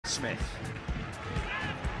Smith.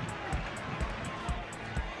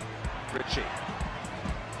 Ritchie.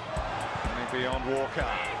 Running beyond Walker.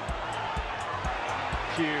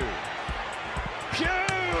 Pugh.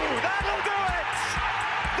 That'll do it!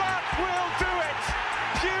 That will do it!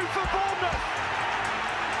 Pugh for Bournemouth!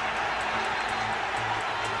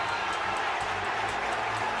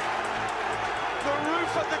 The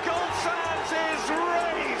roof of the Gold Sands is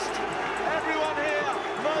raised! Everyone here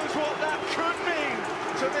knows what that could mean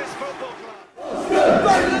to this football club.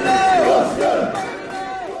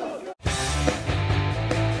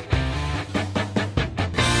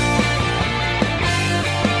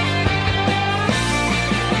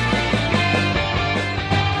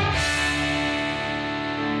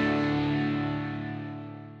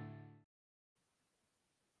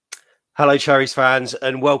 Hello, Cherries fans,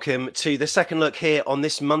 and welcome to the second look here on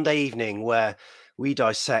this Monday evening where we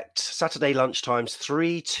dissect Saturday lunchtime's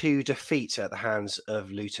 3-2 defeat at the hands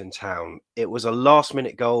of Luton Town. It was a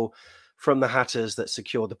last-minute goal from the Hatters that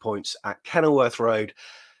secured the points at Kenilworth Road,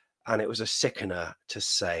 and it was a sickener, to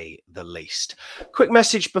say the least. Quick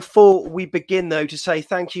message before we begin, though, to say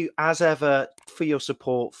thank you, as ever, for your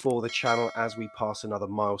support for the channel as we pass another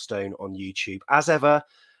milestone on YouTube. As ever,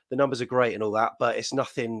 the numbers are great and all that, but it's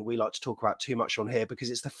nothing we like to talk about too much on here because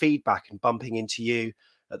it's the feedback and bumping into you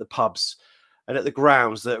at the pubs and at the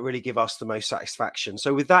grounds that really give us the most satisfaction.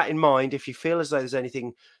 So with that in mind, if you feel as though there's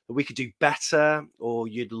anything that we could do better, or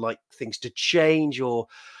you'd like things to change, or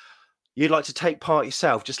you'd like to take part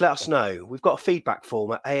yourself, just let us know. We've got a feedback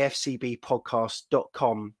form at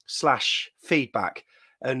afcbpodcast.com/feedback.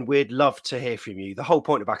 And we'd love to hear from you. The whole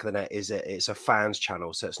point of Back of the Net is that it's a fans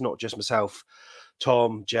channel. So it's not just myself,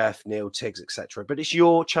 Tom, Jeff, Neil, Tiggs, etc. But it's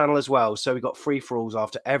your channel as well. So we've got free-for-alls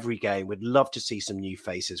after every game. We'd love to see some new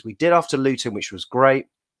faces. We did after Luton, which was great.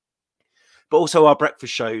 But also our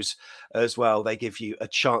breakfast shows as well. They give you a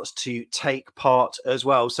chance to take part as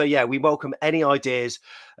well. So yeah, we welcome any ideas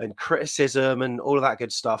and criticism and all of that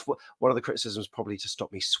good stuff. One of the criticisms probably to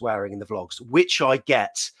stop me swearing in the vlogs, which I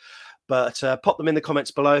get. But pop them in the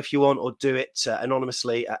comments below if you want, or do it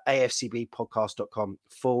anonymously at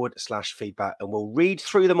afcbpodcast.com/feedback. And we'll read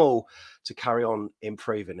through them all to carry on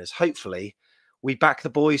improving as hopefully we back the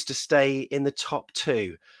boys to stay in the top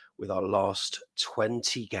 2 with our last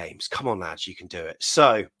 20 games. Come on, lads, you can do it.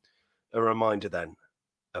 So a reminder then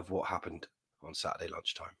of what happened on Saturday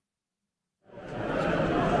lunchtime.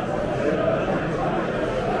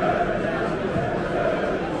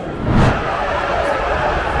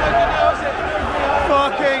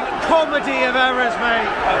 Fucking comedy of errors, mate.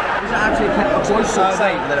 Was it actually a close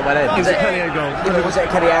save and then it went in? It was a Kenny goal. Was it a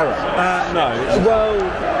Kenny error? No. Well,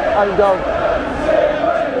 own goal.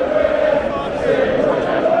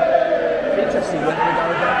 Interesting when we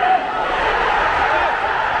go again.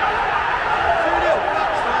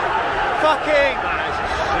 Fucking. That is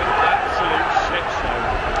an absolute shit show.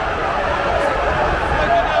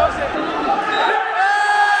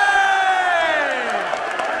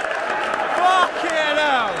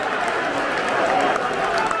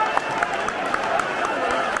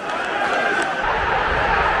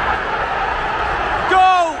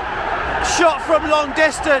 Shot from long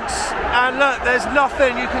distance, and look, there's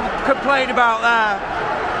nothing you can complain about there.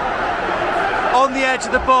 On the edge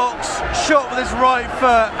of the box, shot with his right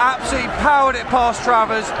foot, absolutely powered it past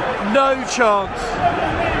Travers, no chance.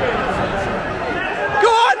 Go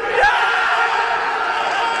on! No!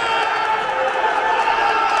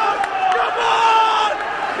 Come on!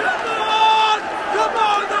 Come on! Come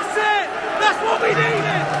on, that's it! That's what we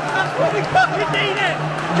needed! That's what we fucking needed!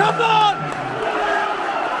 Come on!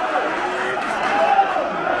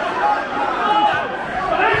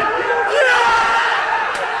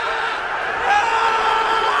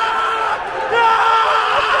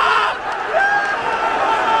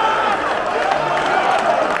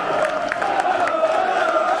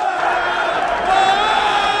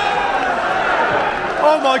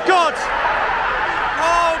 Oh my God!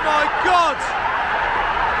 Oh my God!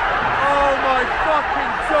 Oh my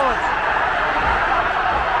fucking God!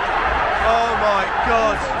 Oh my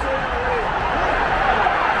God!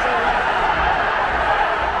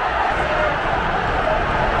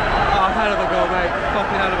 Oh, hell of a goal, mate.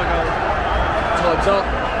 Fucking hell of a goal. Time's up.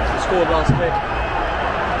 It's scored last week.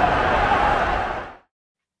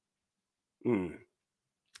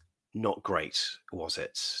 Not great, was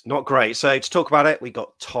it? Not great. So to talk about it, we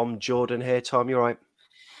got Tom Jordan here. Tom, you all right?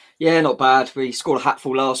 Yeah, not bad. We scored a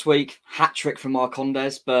hatful last week. Hat-trick from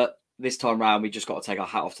Marcondes, but this time round, we just got to take our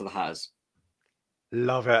hat off to the Hatters.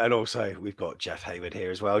 Love it. And also, we've got Jeff Hayward here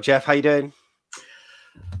as well. Jeff, how you doing?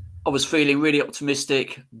 I was feeling really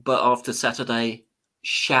optimistic, but after Saturday,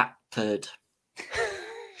 shattered.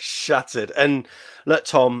 Shattered. And look,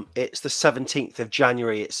 Tom, it's the 17th of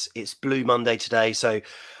January. It's Blue Monday today. So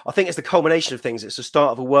I think it's the culmination of things. It's the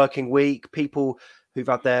start of a working week. People who've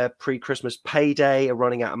had their pre-Christmas payday are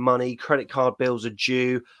running out of money. Credit card bills are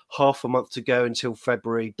due. Half a month to go until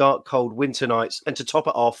February. Dark, cold winter nights. And to top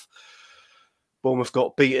it off, Bournemouth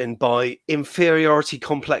got beaten by Inferiority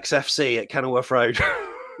Complex FC at Kenilworth Road.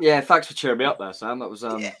 Yeah, thanks for cheering me up there, Sam. That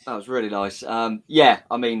was really nice. Yeah,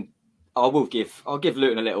 I mean, I'll give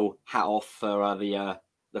Luton a little hat off for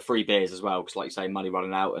the free beers as well, because like you say, money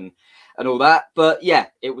running out and all that. But yeah,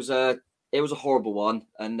 it was a horrible one,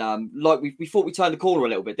 and like we thought we turned the corner a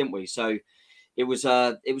little bit, didn't we? So it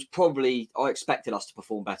was probably, I expected us to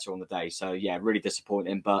perform better on the day. So yeah, really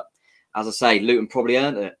disappointing. But as I say, Luton probably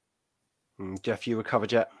earned it. Jeff, you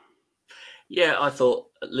recovered yet? Yeah, I thought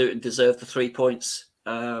Luton deserved the 3 points.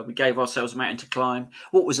 We gave ourselves a mountain to climb.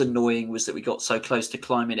 What was annoying was that we got so close to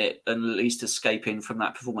climbing it and at least escaping from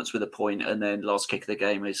that performance with a point, and then last kick of the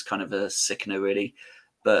game is kind of a sickener, really.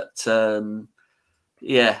 But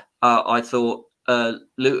yeah, I thought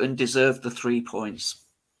Luton deserved the 3 points.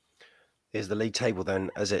 Is the league table then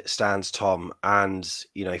as it stands, Tom? And,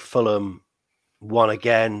 you know, Fulham won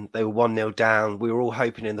again. They were 1-0 down. We were all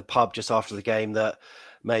hoping in the pub just after the game that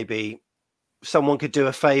maybe someone could do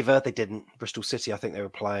a favour. They didn't. Bristol City, I think they were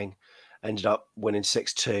playing, ended up winning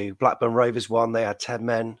 6-2. Blackburn Rovers won. They had 10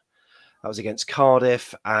 men. That was against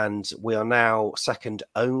Cardiff. And we are now second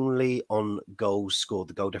only on goals scored.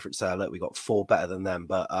 The goal difference there, look, we got 4 better than them.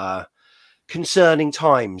 But concerning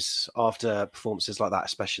times after performances like that,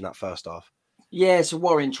 especially in that first half. Yeah, it's a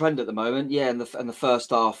worrying trend at the moment. Yeah, and the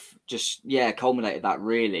first half just culminated that,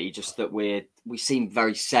 really. Just that we seem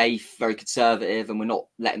very safe, very conservative, and we're not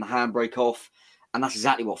letting the handbrake off. And that's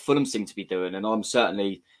exactly what Fulham seem to be doing. And I'm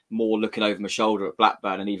certainly more looking over my shoulder at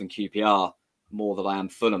Blackburn and even QPR more than I am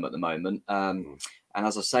Fulham at the moment. And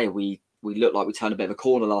as I say, we look like we turned a bit of a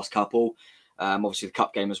corner last couple. Obviously the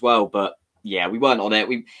cup game as well, but yeah, we weren't on it.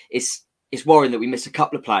 It's worrying that we miss a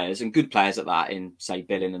couple of players, and good players at that, in say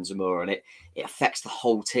Billing and Zamora, and it affects the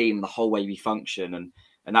whole team, the whole way we function, and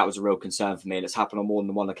that was a real concern for me. And it's happened on more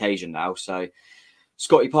than one occasion now. So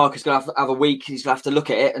Scotty Parker's going to have a week. He's going to have to look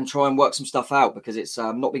at it and try and work some stuff out, because it's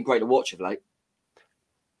not been great to watch of late.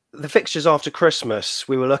 The fixtures after Christmas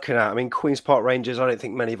we were looking at, I mean, Queen's Park Rangers, I don't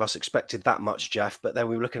think many of us expected that much, Jeff, but then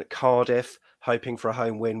we were looking at Cardiff, hoping for a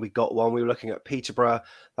home win. We got one. We were looking at Peterborough.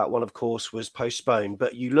 That one, of course, was postponed.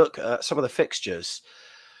 But you look at some of the fixtures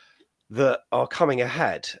that are coming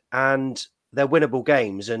ahead, and they're winnable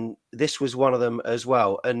games, and this was one of them as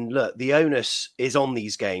well. And look, the onus is on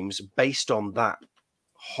these games based on that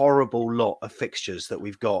horrible lot of fixtures that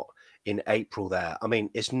we've got in April there. I mean,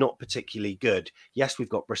 it's not particularly good. Yes, we've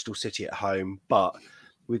got Bristol City at home, but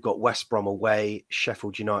we've got West Brom away,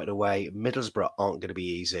 Sheffield United away, Middlesbrough aren't going to be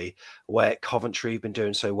easy, where Coventry have been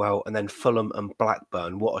doing so well, and then Fulham and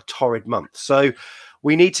Blackburn. What a torrid month. So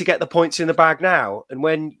we need to get the points in the bag now. And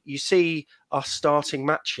when you see us starting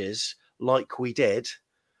matches like we did,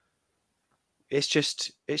 it's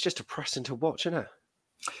just depressing to watch, isn't it?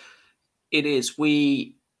 It is.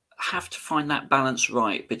 We have to find that balance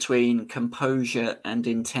right between composure and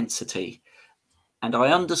intensity. And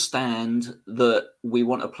I understand that we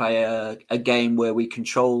want to play a game where we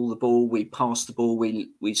control the ball, we pass the ball,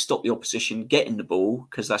 we stop the opposition getting the ball,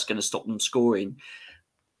 because that's going to stop them scoring.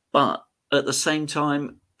 But at the same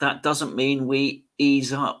time, that doesn't mean we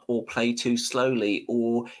ease up or play too slowly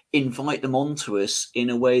or invite them onto us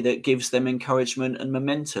in a way that gives them encouragement and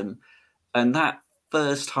momentum. And that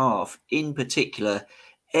first half in particular,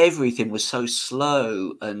 everything was so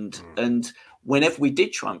slow, and whenever we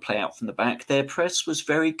did try and play out from the back, their press was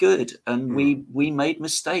very good, and we made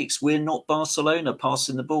mistakes. We're not Barcelona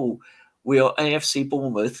passing the ball. We are AFC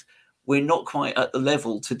Bournemouth. We're not quite at the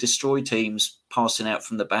level to destroy teams passing out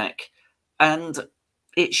from the back. And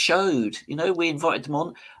it showed. You know, we invited them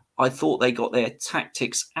on. I thought they got their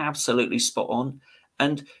tactics absolutely spot on.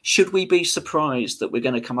 And should we be surprised that we're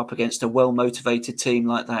going to come up against a well-motivated team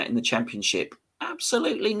like that in the Championship?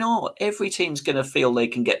 Absolutely not. Every team's going to feel they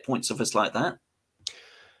can get points of us like that.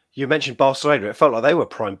 You mentioned Barcelona. It felt like they were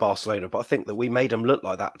prime Barcelona, but I think that we made them look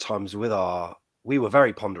like that at times we were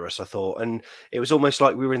very ponderous, I thought. And it was almost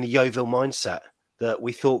like we were in the Yeovil mindset, that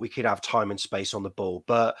we thought we could have time and space on the ball.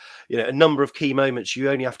 But, you know, a number of key moments, you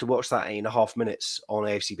only have to watch that 8.5 minutes on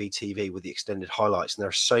AFCB TV with the extended highlights. And there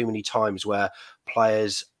are so many times where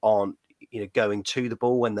players aren't going to the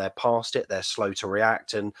ball. When they're past it, they're slow to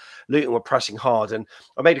react, and Luton were pressing hard. And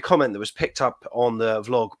I made a comment that was picked up on the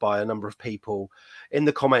vlog by a number of people in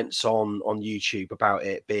the comments on YouTube about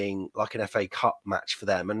it being like an FA Cup match for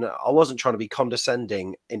them. And I wasn't trying to be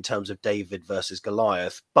condescending in terms of David versus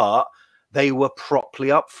Goliath, but they were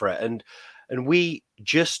properly up for it, and we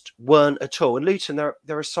just weren't at all. And Luton,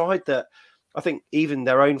 they're a side that I think even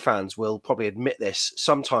their own fans will probably admit this.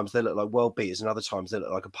 Sometimes they look like world beaters, and other times they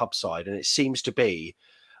look like a pub side. And it seems to be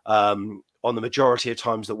on the majority of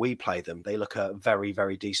times that we play them, they look a very,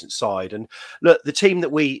 very decent side. And look, the team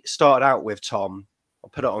that we started out with, Tom, I'll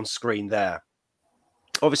put it on screen there.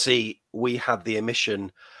 Obviously, we had the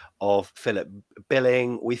omission of Philip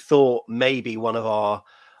Billing. We thought maybe one of our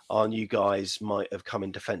new guys might have come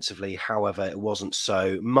in defensively. However, it wasn't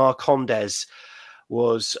so. Marcondes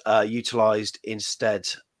was utilised instead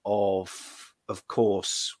of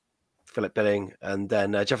course, Philip Billing, and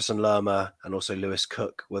then Jefferson Lerma and also Lewis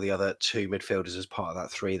Cook were the other two midfielders as part of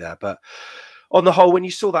that three there. But on the whole, when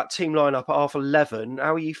you saw that team line up at half 11,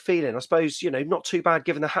 how are you feeling? I suppose, not too bad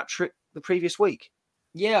given the hat-trick the previous week.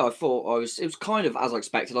 Yeah, I thought it was kind of as I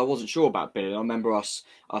expected. I wasn't sure about Billy. I remember us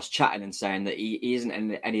chatting and saying that he isn't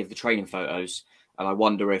in any of the training photos. And I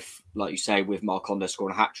wonder if, like you say, with Marcondes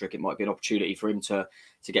scoring a hat-trick, it might be an opportunity for him to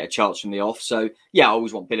get a chance from the off. So, yeah, I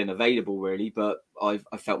always want Billing available, really. But I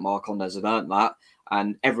felt Marcondes had earned that.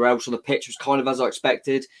 And everywhere else on the pitch was kind of as I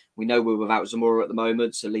expected. We know we're without Zamora at the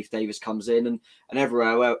moment, so Leif Davis comes in. And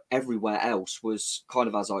everywhere else was kind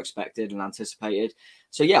of as I expected and anticipated.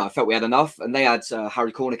 So, yeah, I felt we had enough. And they had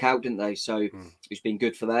Harry Cornick out, didn't they? So it's been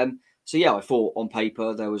good for them. So, yeah, I thought on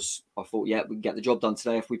paper yeah, we can get the job done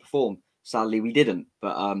today if we perform. Sadly, we didn't.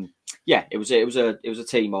 But, yeah, it was a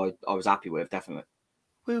team I was happy with, definitely.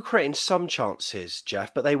 We were creating some chances,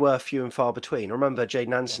 Jeff, but they were few and far between. Remember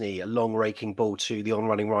Jaden Anthony, a long raking ball to the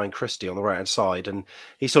on-running Ryan Christie on the right-hand side, and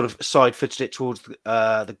he sort of side-footed it towards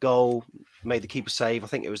the goal, made the keeper save. I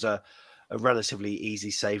think it was a relatively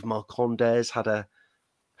easy save. Marcondes had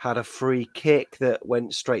a free kick that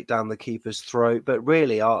went straight down the keeper's throat. But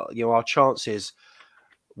really, our chances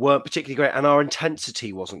weren't particularly great, and our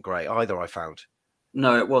intensity wasn't great either, I found.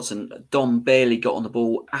 No, it wasn't. Dom barely got on the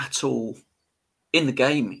ball at all in the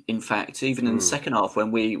game. In fact, even in the second half,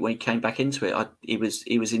 when we came back into it, he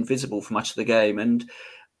was invisible for much of the game. And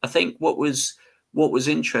I think what was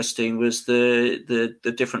interesting was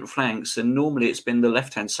the different flanks. And normally it's been the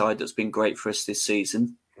left-hand side that's been great for us this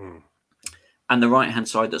season, and the right-hand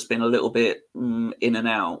side that's been a little bit in and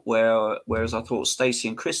out. Whereas I thought Stacey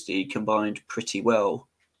and Christie combined pretty well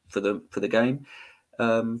for the game.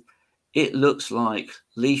 It looks like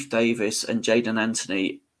Leif Davis and Jaden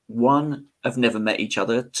Anthony, one, have never met each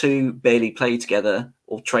other, two, barely play together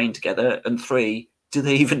or train together, and three, do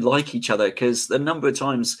they even like each other? Because the number of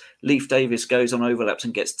times Leif Davis goes on overlaps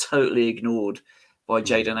and gets totally ignored by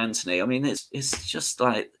Jaden Anthony. I mean, it's just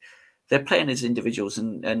like they're playing as individuals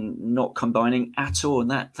and not combining at all,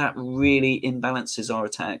 and that really imbalances our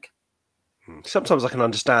attack. Sometimes I can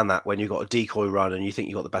understand that when you've got a decoy run and you think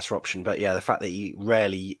you've got the better option. But yeah, the fact that you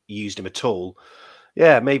rarely used him at all,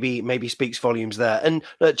 yeah, maybe speaks volumes there. And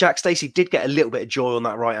Jack Stacey did get a little bit of joy on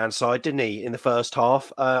that right-hand side, didn't he, in the first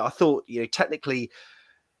half? I thought, technically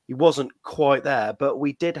he wasn't quite there, but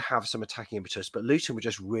we did have some attacking impetus. But Luton were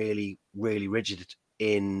just really, really rigid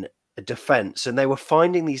in defence. And they were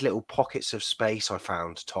finding these little pockets of space, I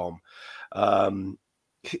found, Tom,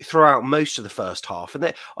 throughout most of the first half.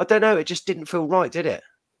 And I don't know, it just didn't feel right, did it?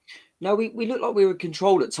 No, we looked like we were in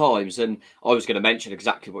control at times, and I was going to mention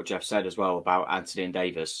exactly what Jeff said as well about Anthony and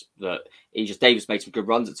Davis. That Davis made some good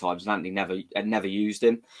runs at times, and Anthony never used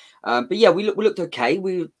him. But yeah, we looked okay.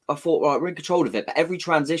 I thought, right, we're in control of it. But every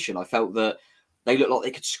transition, I felt that they looked like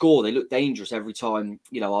they could score. They looked dangerous every time.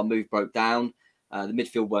 Our move broke down. The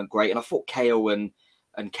midfield weren't great, and I thought Kale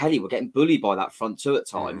and Kelly were getting bullied by that front two at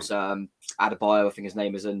times. Adebayo, I think his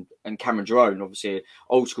name is, and Cameron Jerome, obviously an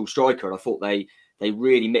old school striker, and I thought they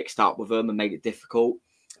really mixed up with them and made it difficult.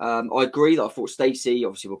 I agree that I thought Stacey,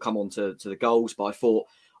 obviously we'll come on to the goals, but I thought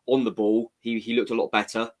on the ball, he looked a lot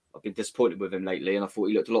better. I've been disappointed with him lately, and I thought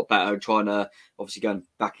he looked a lot better trying to, obviously going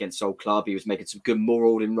back against Old Club, he was making some good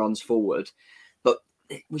marauding runs forward. But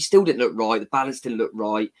we still didn't look right. The balance didn't look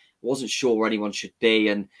right. Wasn't sure where anyone should be.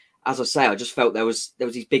 And as I say, I just felt there was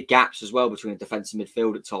these big gaps as well between the defence and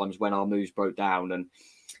midfield at times when our moves broke down. And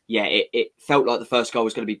yeah, it felt like the first goal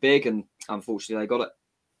was going to be big, and unfortunately they got it.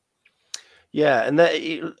 Yeah,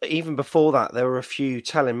 and even before that, there were a few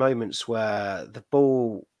telling moments where the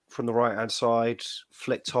ball from the right-hand side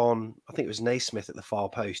flicked on. I think it was Naismith at the far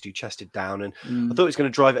post who chested down, and I thought he was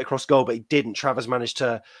going to drive it across goal, but he didn't. Travers managed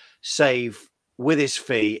to save with his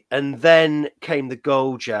feet, and then came the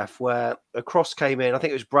goal, Jeff, where a cross came in. I think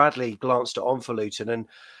it was Bradley glanced it on for Luton, and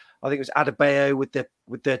I think it was Adebayo with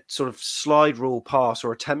the sort of slide rule pass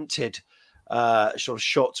or attempted sort of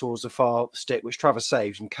shot towards the far stick, which Travis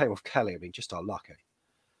saved and came off Kelly. I mean, just unlucky.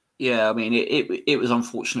 Yeah, I mean, it was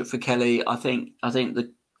unfortunate for Kelly. I think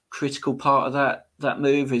the critical part of that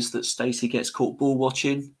move is that Stacey gets caught ball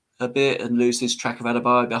watching a bit and loses track of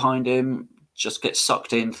Adebayo behind him. Just gets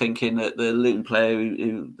sucked in, thinking that the Luton player,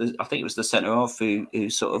 who I think it was the centre half, who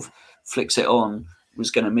sort of flicks it on,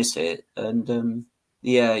 was going to miss it. And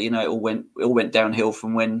yeah, you know, it all went downhill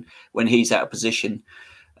from when he's out of position.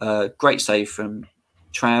 Great save from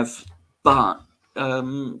Trav, but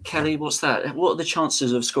Kelly, what's that? What are the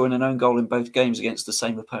chances of scoring an own goal in both games against the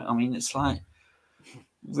same opponent? I mean, it's like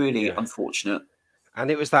really unfortunate.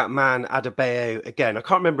 And it was that man Adebayo again. I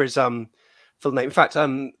can't remember his full name. In fact, I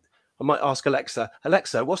might ask Alexa.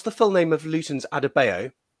 Alexa, what's the full name of Luton's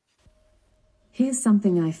Adebayo? Here's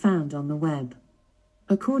something I found on the web.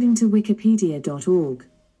 According to wikipedia.org,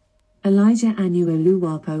 Elijah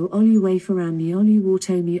Anuoluwapo Oluwaferami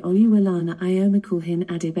Oluwatomi Oluwalana Iomakulhin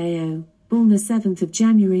Adebayo, born the 7th of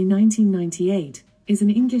January 1998, is an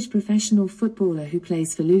English professional footballer who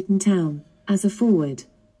plays for Luton Town as a forward.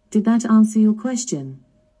 Did that answer your question?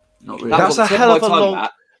 Not really. That's a hell of a long.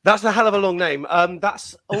 That's a hell of a long name.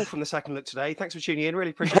 That's all from the second look today. Thanks for tuning in. Really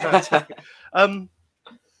appreciate that.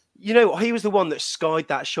 You know, he was the one that skied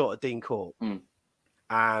that shot at Dean Court.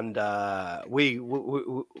 And but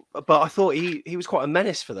I thought he was quite a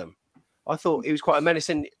menace for them. I thought he was quite a menace,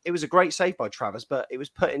 and it was a great save by Travis, but it was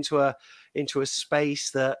put into a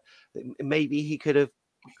space that maybe he could have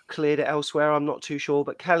cleared it elsewhere. I'm not too sure,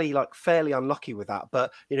 but Kelly, like, fairly unlucky with that.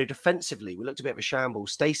 But you know, defensively, we looked a bit of a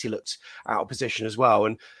shambles. Stacey looked out of position as well,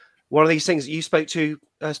 and one of these things that you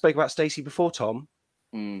spoke about Stacey before, Tom,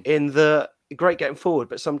 in the great getting forward,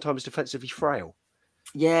 but sometimes defensively frail.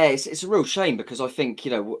 Yeah, it's a real shame, because I think,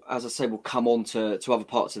 you know, as I say, we'll come on to other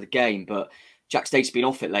parts of the game, but Jack Stacey's been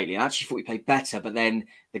off it lately, and I actually thought he played better. But then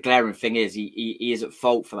the glaring thing is he is at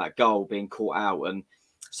fault for that goal being caught out, and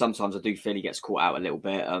sometimes I do feel he gets caught out a little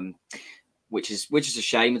bit, which is a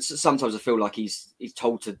shame. And sometimes I feel like he's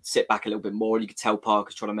told to sit back a little bit more, and you can tell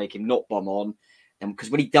Parker's trying to make him not bomb on, and because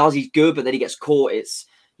when he does, he's good, but then he gets caught. It's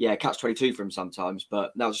catch-22 for him sometimes.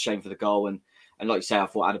 But that was a shame for the goal, and like you say, I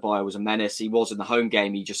thought Adebayo was a menace. He was in the home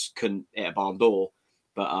game, he just couldn't hit a barn door.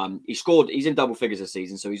 But he scored. He's in double figures this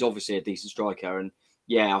season, so he's obviously a decent striker. And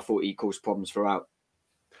yeah, I thought he caused problems throughout.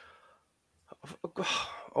 I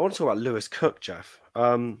want to talk about Lewis Cook, Jeff.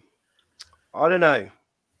 I don't know.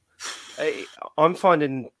 I'm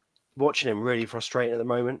finding watching him really frustrating at the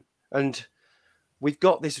moment, and we've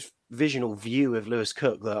got this visional view of Lewis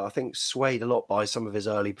Cook that I think swayed a lot by some of his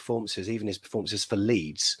early performances, even his performances for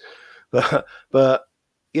Leeds. But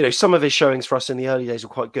you know, some of his showings for us in the early days were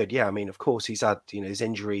quite good. Yeah, I mean, of course, he's had, you know, his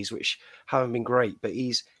injuries, which haven't been great, but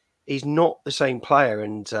he's not the same player.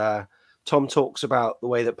 And Tom talks about the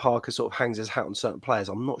way that Parker sort of hangs his hat on certain players.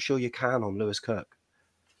 I'm not sure you can on Lewis Cook.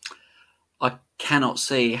 I cannot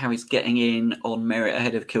see how he's getting in on merit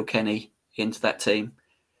ahead of Kilkenny into that team.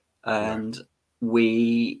 And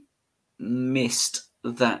we missed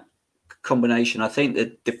that combination. I think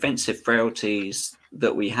the defensive frailties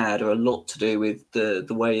that we had are a lot to do with the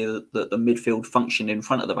way that the midfield functioned in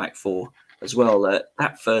front of the back four as well.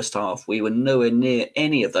 That first half, we were nowhere near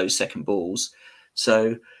any of those second balls.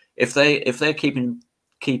 So if they're keeping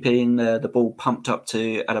the ball pumped up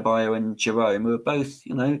to Adebayo and Jerome, who are both,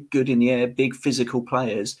 you know, good in the air, big physical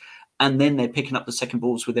players, and then they're picking up the second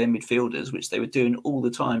balls with their midfielders, which they were doing all the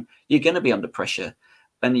time, you're going to be under pressure.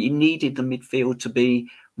 And you needed the midfield to be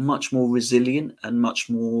much more resilient and much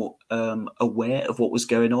more aware of what was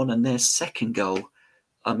going on. And their second goal,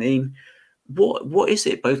 I mean, what is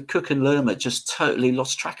it? Both Cook and Lerma just totally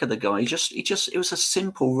lost track of the guy. It was a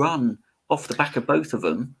simple run off the back of both of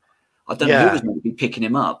them. I don't know who was meant to be picking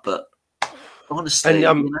him up, but honestly,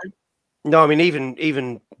 and, no, I mean,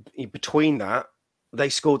 even between that, they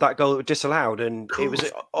scored that goal that was disallowed, and it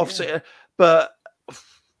was offside. Yeah. But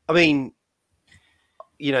I mean,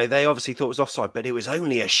 you know, they obviously thought it was offside, but it was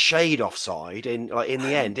only a shade offside in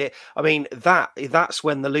the end. That's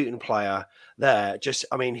when the Luton player there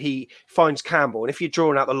he finds Campbell, and if you're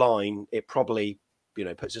drawing out the line, it probably, you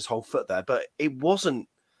know, puts his whole foot there. But it wasn't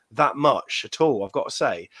that much at all, I've got to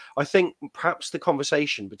say. I think perhaps the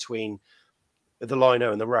conversation between the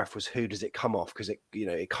lino and the ref was, who does it come off? Because it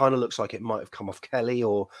kind of looks like it might have come off Kelly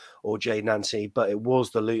or Jade Nancy, but it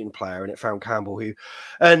was the Luton player, and it found Campbell,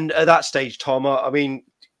 and at that stage, Tom, I mean,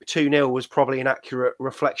 2-0 was probably an accurate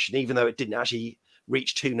reflection, even though it didn't actually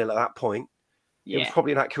reach 2-0 at that point. it was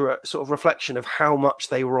probably an accurate sort of reflection of how much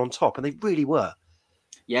they were on top, and they really were.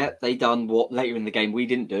 Yeah, they done what later in the game we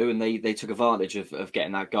didn't do, and they took advantage of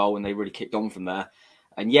getting that goal, and they really kicked on from there.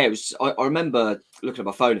 And yeah, it was. I remember looking at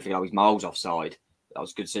my phone and thinking, "Oh, he's miles offside." That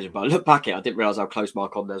was a good decision, but I looked back at it, I didn't realise how close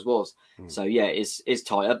Mark Ondes was. So yeah, it's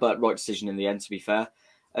tighter, but right decision in the end, to be fair.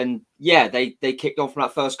 And yeah, they kicked on from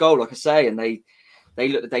that first goal, like I say, and they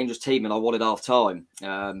looked a dangerous team, and I wanted half time,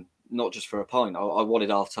 not just for a pint. I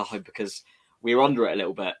wanted half time because we were under it a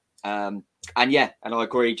little bit. And yeah, and I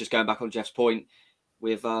agree. Just going back on Jeff's point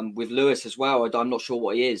with Lewis as well. I'm not sure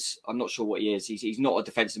what he is. He's not a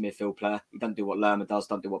defensive midfield player. He doesn't do what Lerma does.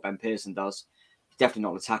 Doesn't do what Ben Pearson does. He's definitely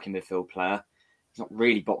not an attacking midfield player. He's not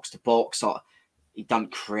really box to box. He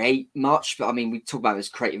doesn't create much. But I mean, we talk about this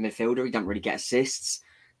creative midfielder. He doesn't really get assists.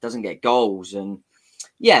 Doesn't get goals. And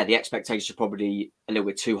yeah, the expectations are probably a little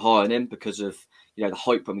bit too high on him because of the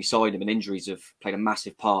hype when we signed him, and injuries have played a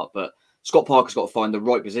massive part. But Scott Parker's got to find the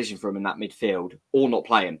right position for him in that midfield, or not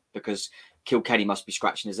play him, because Kilkenny must be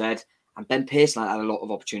scratching his head. And Ben Pearson had a lot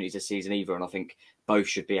of opportunities this season either, and I think both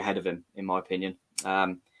should be ahead of him, in my opinion.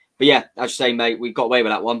 But yeah, as you say, mate, we got away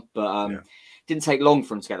with that one, but didn't take long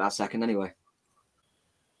for him to get that second anyway.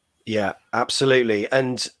 Yeah, absolutely.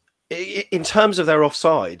 And in terms of their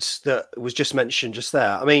offsides that was just mentioned just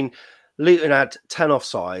there, I mean, Luton had 10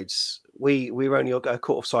 offsides. We were only caught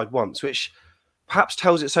offside once, which perhaps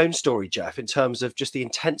tells its own story, Jeff, in terms of just the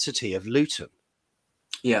intensity of Luton.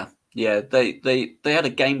 Yeah, they had a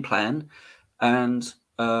game plan, and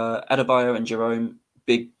Adebayo and Jerome,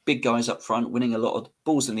 big guys up front, winning a lot of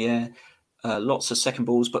balls in the air, lots of second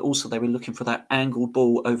balls, but also they were looking for that angled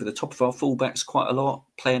ball over the top of our fullbacks quite a lot,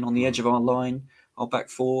 playing on the edge of our line, our back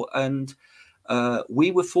four, and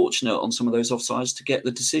we were fortunate on some of those offsides to get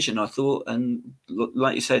the decision, I thought. And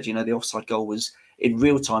like you said, the offside goal was in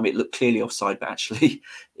real time. It looked clearly offside, but actually,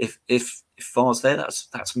 if VAR's there,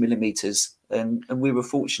 that's millimeters, and we were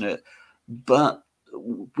fortunate, but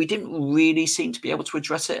we didn't really seem to be able to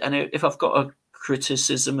address it. And if I've got a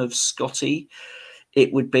criticism of Scotty,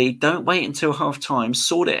 it would be, don't wait until half time,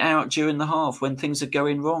 sort it out during the half when things are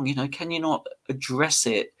going wrong. Can you not address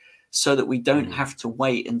it so that we don't have to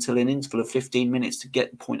wait until an interval of 15 minutes to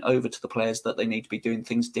get the point over to the players that they need to be doing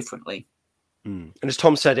things differently? And as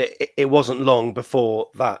Tom said, it wasn't long before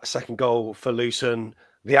that second goal for Luton,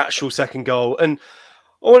 the actual second goal. And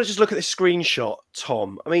I want to just look at this screenshot,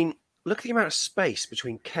 Tom. I mean, look at the amount of space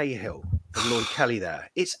between Cahill and Lloyd Kelly there.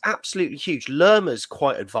 It's absolutely huge. Lerma's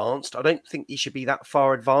quite advanced. I don't think he should be that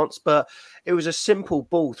far advanced, but it was a simple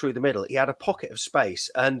ball through the middle. He had a pocket of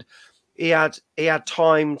space, and he had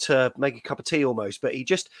time to make a cup of tea almost, but he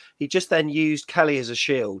just then used Kelly as a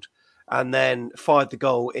shield and then fired the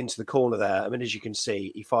goal into the corner there. I mean, as you can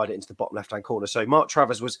see, he fired it into the bottom left-hand corner. So Mark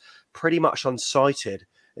Travers was pretty much unsighted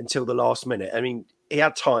until the last minute. I mean, he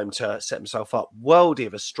had time to set himself up. Worldy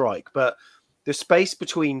of a strike, but the space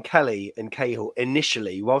between Kelly and Cahill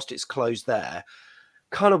initially, whilst it's closed there,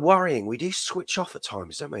 kind of worrying. We do switch off at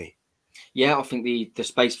times, don't we? Yeah, I think the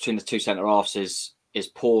space between the two centre-halves is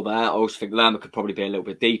poor there. I also think Lerma could probably be a little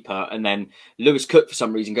bit deeper. And then Lewis Cook, for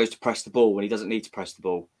some reason, goes to press the ball when he doesn't need to press the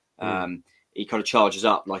ball. He kind of charges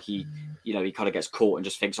up, like he kind of gets caught and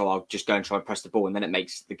just thinks, oh, I'll just go and try and press the ball. And then it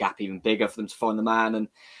makes the gap even bigger for them to find the man. And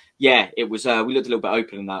yeah, it was, we looked a little bit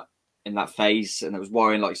open in that phase, and it was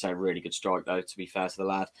worrying. Like you say, a really good strike, though, to be fair to the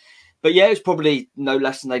lad. But yeah, it was probably no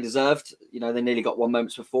less than they deserved. They nearly got one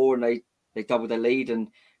moments before, and they doubled their lead, and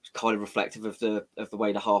it was kind of reflective of the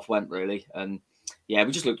way the half went, really. And yeah,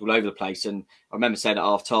 we just looked all over the place. And I remember saying at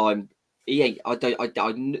half time,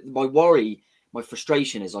 my worry, my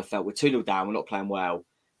frustration is I felt we're 2-0 down, we're not playing well,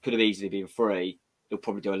 could have easily been 3. He'll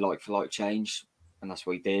probably do a like-for-like change, and that's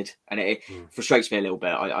what he did. And it frustrates me a little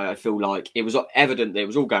bit. I feel like it was evident that it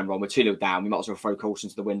was all going wrong. We're 2-0 down. We might as well throw caution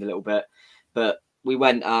to the wind a little bit. But we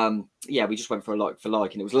went, we just went for a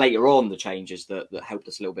like-for-like, and it was later on the changes that helped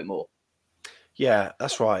us a little bit more. Yeah,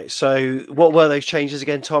 that's right. So what were those changes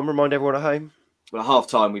again, Tom? Remind everyone at home. Well, at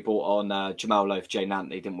half-time, we brought on Jamal Lowe for Jay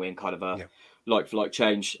Nantley, didn't we? And kind of a like-for-like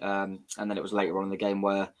change. And then it was later on in the game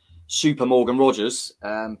where Super Morgan Rogers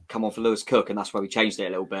come on for Lewis Cook, and that's where we changed it a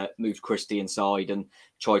little bit, moved Christie inside and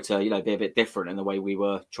tried to, be a bit different in the way we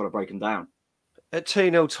were trying to break them down. At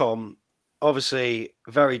 2-0, Tom, obviously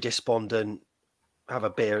very despondent, have a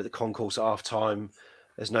beer at the concourse at half-time.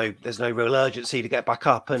 There's no real urgency to get back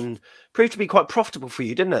up, and proved to be quite profitable for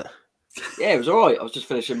you, didn't it? Yeah, it was all right. I was just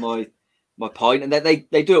finishing my pint, and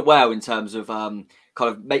they do it well in terms of kind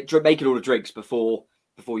of making all the drinks before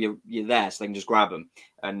you're there, so they can just grab them.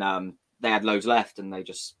 And they had loads left, and they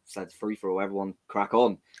just said free for all, everyone crack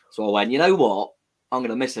on. So I went, you know what? I'm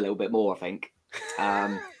going to miss a little bit more, I think.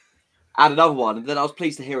 add another one. And then I was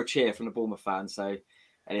pleased to hear a cheer from the Bournemouth fans. So,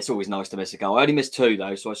 and it's always nice to miss a goal. I only missed 2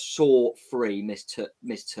 though, so I saw 3, missed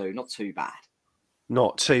 2. Not too bad.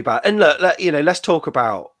 Not too bad. And look, let's talk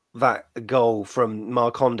about that goal from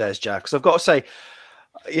Marcondes, Jack. Because I've got to say,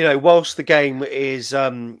 whilst the game is,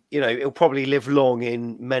 it'll probably live long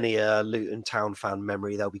in many a Luton Town fan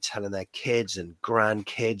memory. They'll be telling their kids and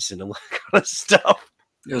grandkids and all that kind of stuff.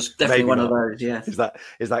 It was definitely one of those, yeah.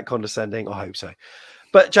 Is that condescending? I hope so.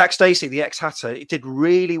 But Jack Stacey, the ex-Hatter, it did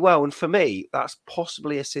really well. And for me, that's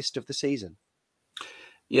possibly assist of the season.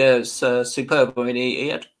 Yeah, it's superb. I mean, he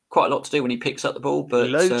had quite a lot to do when he picks up the ball,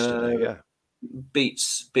 but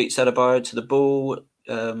beats Adebayo to the ball,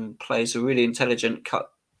 plays a really intelligent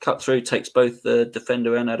cut through, takes both the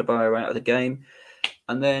defender and Adebayo out of the game,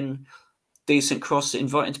 and then decent cross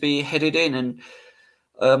inviting to be headed in.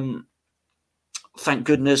 And thank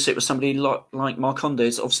goodness it was somebody like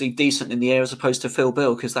Marcondes, obviously decent in the air as opposed to Phil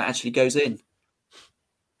Bill, because that actually goes in.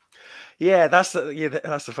 Yeah, that's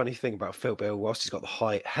the funny thing about Phil Bill. Whilst he's got the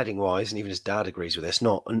height heading wise, and even his dad agrees with this,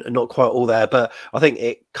 not quite all there. But I think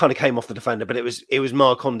it kind of came off the defender. But it was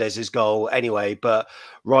Marcondes' goal anyway. But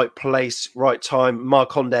right place, right time,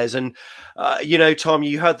 Marcondes. And Tom,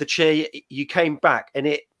 you heard the cheer. You came back, and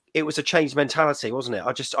it was a changed mentality, wasn't it?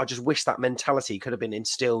 I just wish that mentality could have been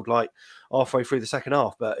instilled like halfway through the second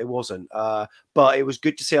half, but it wasn't. But it was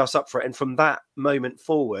good to see us up for it. And from that moment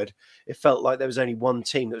forward, it felt like there was only one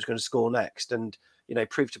team that was going to score next, and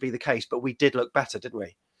proved to be the case. But we did look better, didn't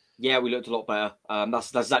we? Yeah, we looked a lot better.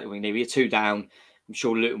 That's exactly what we need. We were 2 down. I'm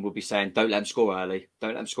sure Luton would be saying, "Don't let them score early.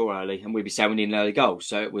 Don't let them score early," and we'd be saying we need an early goal.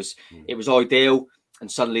 So it was ideal.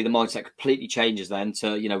 And suddenly the mindset completely changes. Then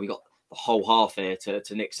to we got the whole half here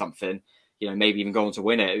to nick something, maybe even go on to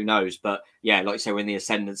win it, who knows. But yeah, like you say, we're in the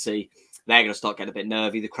ascendancy, they're going to start getting a bit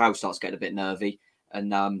nervy, the crowd starts getting a bit nervy,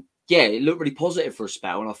 and it looked really positive for a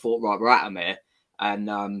spell, and I thought, right, we're at them here,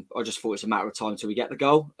 and I just thought it's a matter of time till we get the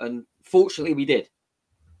goal, and fortunately we did.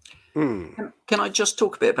 Can I just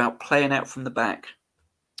talk a bit about playing out from the back?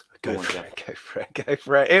 Go for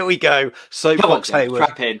it. Here we go. Soapbox Hayward.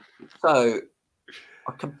 Trap in. So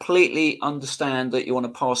I completely understand that you want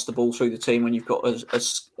to pass the ball through the team when you've got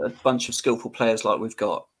a bunch of skillful players like we've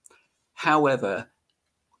got. However,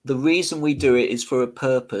 the reason we do it is for a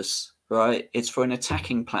purpose, right? It's for an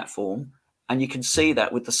attacking platform. And you can see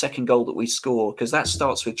that with the second goal that we score, because that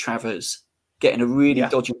starts with Travers getting a really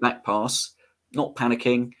dodgy back pass, not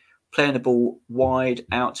panicking, playing the ball wide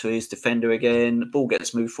out to his defender again. The ball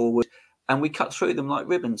gets moved forward, and we cut through them like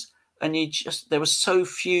ribbons. And there were so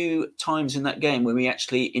few times in that game when we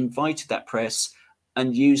actually invited that press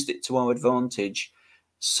and used it to our advantage.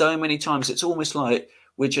 So many times it's almost like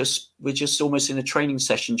we're just almost in a training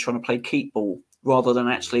session trying to play keep ball rather than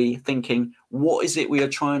actually thinking, what is it we are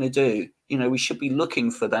trying to do? We should be looking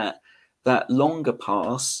for that longer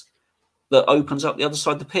pass that opens up the other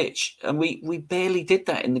side of the pitch. And we barely did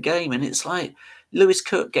that in the game. And it's like Lewis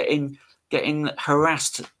Cook getting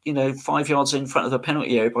harassed, 5 yards in front of the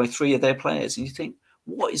penalty area by 3 of their players. And you think,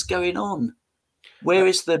 what is going on? Where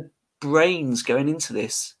is the brains going into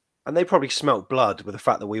this? And they probably smelt blood with the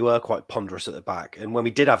fact that we were quite ponderous at the back. And when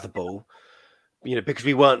we did have the ball, because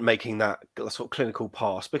we weren't making that sort of clinical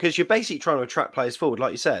pass, because you're basically trying to attract players forward,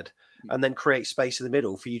 like you said, and then create space in the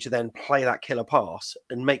middle for you to then play that killer pass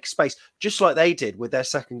and make space, just like they did with their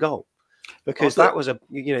second goal. Because that was a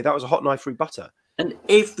hot knife through butter. And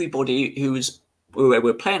everybody who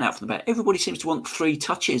we're playing out from the back, everybody seems to want 3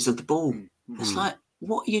 touches of the ball. It's like,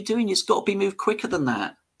 what are you doing? It's got to be moved quicker than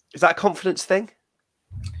that. Is that a confidence thing?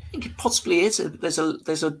 I think it possibly is. There's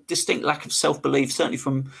a distinct lack of self-belief, certainly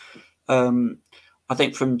from, I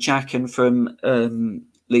think, from Jack and from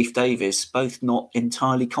Leif Davis, both not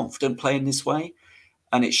entirely confident playing this way,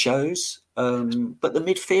 and it shows. But the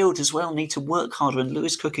midfield as well need to work harder. And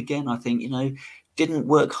Lewis Cook, again, I think, didn't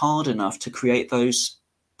work hard enough to create those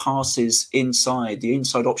passes inside, the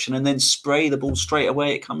inside option, and then spray the ball straight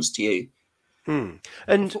away. It comes to you.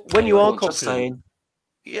 And when you are confident,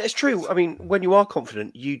 yeah, it's true. I mean, when you are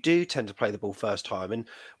confident, you do tend to play the ball first time. And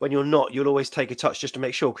when you're not, you'll always take a touch just to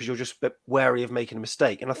make sure, because you're just a bit wary of making a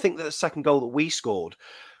mistake. And I think that the second goal that we scored,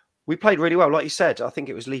 we played really well. Like you said, I think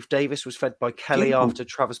it was Leif Davis was fed by Kelly after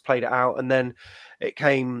Travers played it out. And then it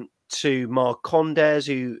came to Marcondes,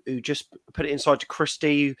 who just put it inside to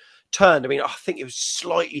Christie, who turned. I mean, I think it was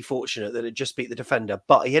slightly fortunate that it just beat the defender,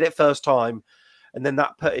 but he hit it first time. And then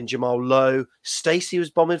that put in Jamal low. Stacey was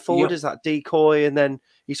bombing forward as that decoy. And then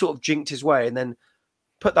he sort of jinked his way and then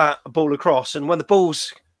put that ball across. And when the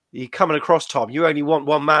ball's you're coming across, Tom, you only want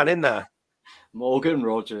one man in there. Morgan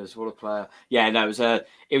Rogers, what a player! Yeah, no,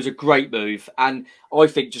 it was a great move, and I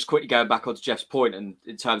think just quickly going back onto Jeff's point, and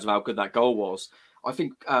in terms of how good that goal was, I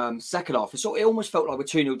think second half it almost felt like we're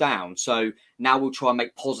 2-0 down. So now we'll try and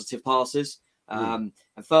make positive passes. And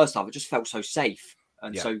first half it just felt so safe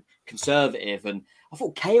and so conservative, and I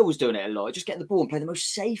thought Kale was doing it a lot, just getting the ball and playing the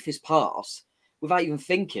most safest pass without even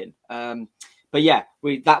thinking. But yeah,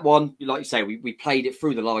 that one, like you say, we played it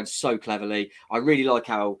through the line so cleverly. I really like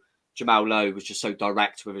how Jamal Lowe was just so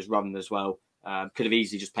direct with his run as well. Could have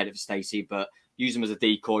easily just played it for Stacey, but used him as a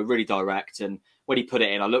decoy, really direct. And when he put it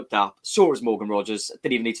in, I looked up, saw it was Morgan Rogers,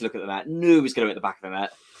 didn't even need to look at the net, knew he was going to hit the back of the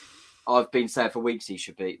net. I've been saying for weeks he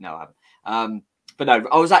should be. No, I haven't. But no,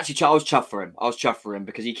 I was chuffed for him. I was chuffed for him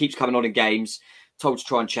because he keeps coming on in games, told to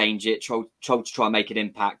try and change it, told to try and make an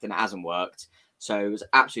impact, and it hasn't worked. So it was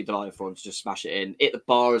absolutely delighted for him to just smash it in. Hit the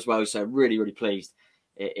bar as well, so really, really pleased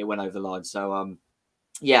it went over the line. So,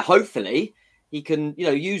 yeah, hopefully he can,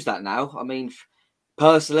 use that now. I mean,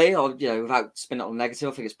 personally, without spinning it on negative,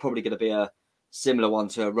 I think it's probably going to be a similar one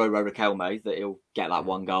to Roro Riquelme, that he'll get that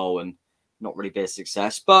one goal and not really be a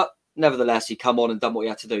success. But nevertheless, he come on and done what he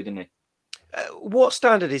had to do, didn't he? What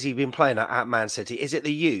standard has he been playing at Man City? Is it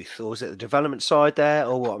the youth or is it the development side there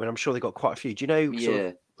or what? I mean, I'm sure they've got quite a few. Do you know who he's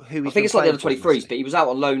I think it's like the under 23s, for? but he was out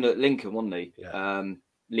on loan at Lincoln, wasn't he? Yeah.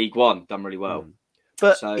 League One, done really well.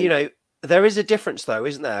 But, there is a difference, though,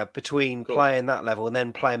 isn't there, between playing that level and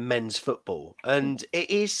then playing men's football? And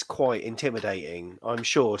it is quite intimidating, I'm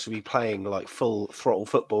sure, to be playing like full throttle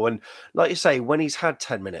football. And like you say, when he's had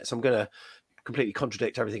 10 minutes, I'm going to completely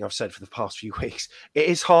contradict everything I've said for the past few weeks. It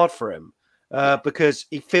is hard for him because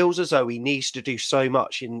he feels as though he needs to do so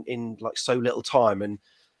much in like so little time, and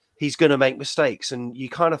he's going to make mistakes. And you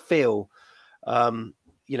kind of feel,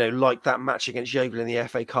 like that match against Yeovil in the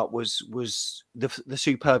FA Cup was the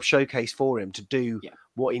superb showcase for him to do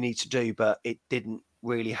what he needs to do, but it didn't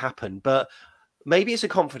really happen. But maybe it's a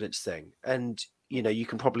confidence thing, and you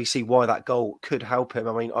can probably see why that goal could help him.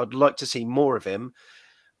 I mean, I'd like to see more of him,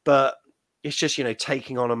 but it's just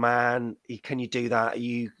taking on a man. Can you do that? Are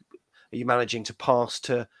you managing to pass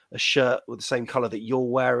to a shirt with the same colour that you're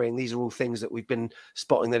wearing? These are all things that we've been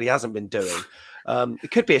spotting that he hasn't been doing.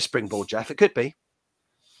 It could be a springboard, Jeff. It could be.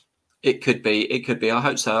 It could be. It could be. I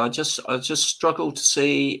hope so. I just struggle to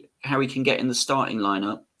see how he can get in the starting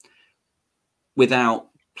lineup without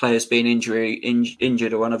players being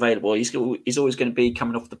injured or unavailable. He's always going to be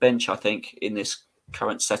coming off the bench, I think, in this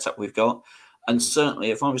current setup we've got. And certainly,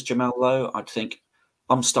 if I was Jamal Lowe, I'd think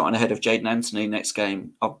I'm starting ahead of Jaden Anthony next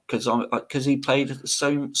game because he played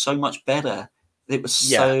so much better. It was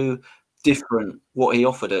so different what he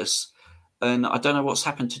offered us, and I don't know what's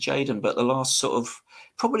happened to Jaden, but the last sort of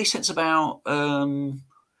probably since about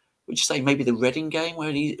would you say maybe the Reading game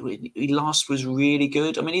where he last was really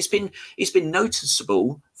good. I mean, he's been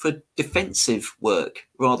noticeable for defensive work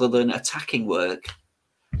rather than attacking work.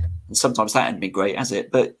 And sometimes that hasn't been great, has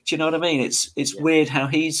it? But do you know what I mean? It's weird how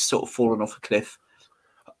he's sort of fallen off a cliff.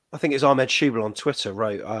 I think it's Ahmed Shubal on Twitter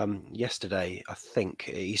wrote yesterday, I think,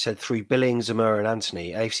 he said through Billing, Zamora and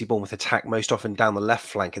Anthony, AFC Bournemouth attack most often down the left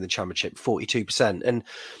flank in the Championship, 42%. And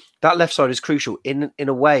that left side is crucial. In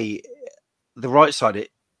a way, the right side,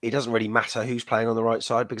 it doesn't really matter who's playing on the right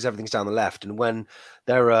side because everything's down the left. And when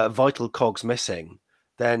there are vital cogs missing,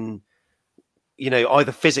 then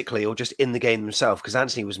either physically or just in the game themselves, because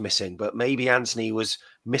Anthony was missing, but maybe Anthony was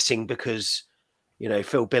missing because,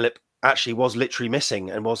 Phil Billip actually was literally missing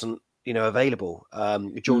and wasn't, available.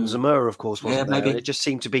 Jordan Zamora, of course, wasn't there. Maybe. It just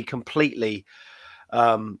seemed to be completely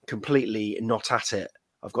not at it,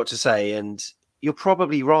 I've got to say. And you're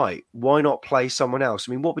probably right. Why not play someone else?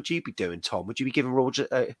 I mean, what would you be doing, Tom? Would you be giving Rogers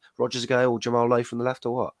a go or Jamal Lowe from the left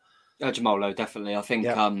or what? Jamal Lowe, definitely. I think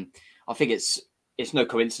I think it's no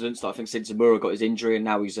coincidence that I think since Zamora got his injury and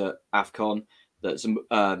now he's at AFCON, that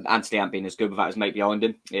Anthony hasn't been as good without his mate behind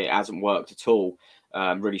him. It hasn't worked at all.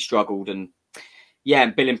 Really struggled. And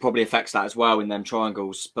Billing probably affects that as well in them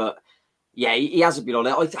triangles. But he hasn't been on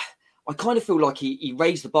it. I kind of feel like he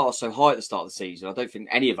raised the bar so high at the start of the season. I don't think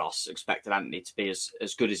any of us expected Anthony to be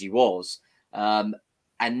as good as he was. And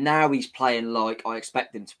now he's playing like I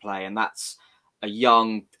expect him to play. And that's a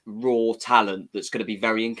young, raw talent that's going to be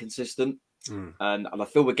very inconsistent. And I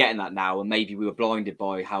feel we're getting that now. And maybe we were blinded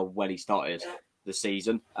by how well he started the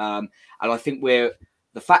season. And I think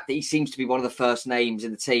the fact that he seems to be one of the first names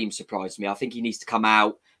in the team surprised me. I think he needs to come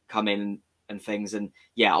in and things. And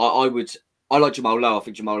I like Jamal Lowe. I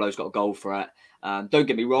think Jamal Lowe's got a goal for it. Don't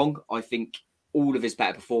get me wrong. I think all of his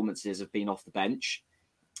better performances have been off the bench.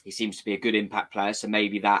 He seems to be a good impact player. So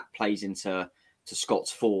maybe that plays into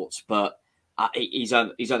Scott's thoughts. But he's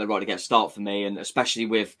earned the right to get a start for me. And especially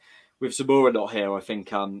with with Zamora not here, I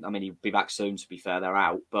think, I mean, he'll be back soon, to be fair, they're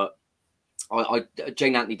out. But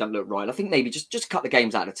Jane Anthony doesn't look right. I think maybe just cut the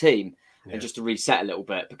games out of the team and just to reset a little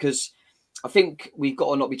bit, because I think we've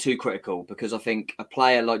got to not be too critical, because I think a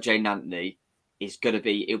player like Jane Anthony is going to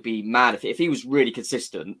be, it'll be mad if he was really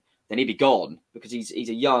consistent, then he'd be gone, because he's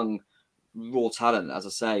a young, raw talent, as I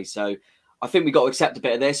say. So I think we've got to accept a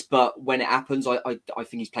bit of this, but when it happens, I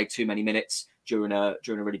think he's played too many minutes during a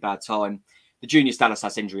really bad time. The Junior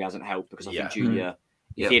Stanislas injury hasn't helped, because I think Junior,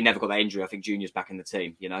 if he had never got that injury, I think Junior's back in the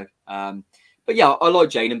team, you know. But yeah, I like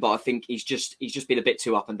Jaden, but I think he's just been a bit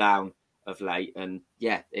too up and down of late, and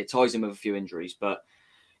yeah, it ties him with a few injuries. But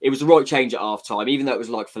it was the right change at half time, even though it was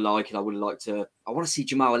like for like, and I would have liked to. I want to see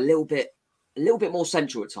Jamal a little bit more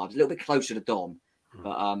central at times, a little bit closer to Dom.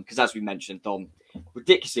 But because as we mentioned, Dom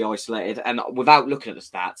ridiculously isolated, and without looking at the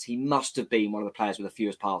stats, he must have been one of the players with the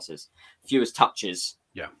fewest passes, fewest touches.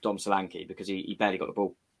 Yeah, Dom Solanke, because he barely got the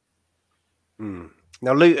ball.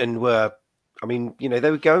 Now Luton were, I mean, you know,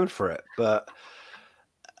 they were going for it, but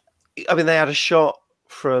I mean, they had a shot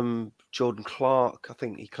from Jordan Clark. I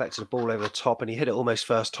think he collected a ball over the top and he hit it almost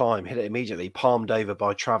first time, hit it immediately, palmed over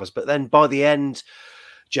by Travers. But then by the end,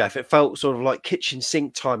 Jeff, it felt sort of like kitchen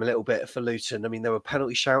sink time a little bit for Luton. I mean, there were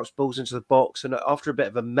penalty shouts, balls into the box, and after a bit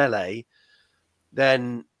of a melee,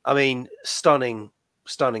 then, I mean, stunning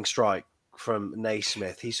strike from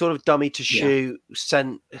Naismith. He sort of dummied to shoot,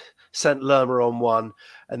 sent Lerma on one,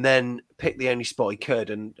 and then picked the only spot he could,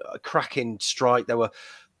 and a cracking strike. There were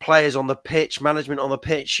players on the pitch, management on the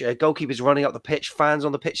pitch, goalkeepers running up the pitch, fans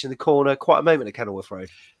on the pitch in the corner. Quite a moment at Kenilworth Road.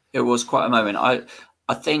 It was quite a moment.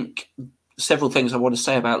 I think several things I want to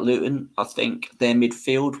say about Luton. I think their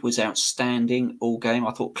midfield was outstanding all game.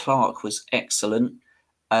 I thought Clark was excellent.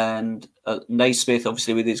 And Naismith,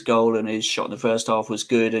 obviously, with his goal and his shot in the first half was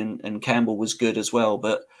good, and Campbell was good as well.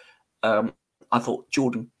 But I thought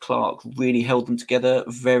Jordan Clark really held them together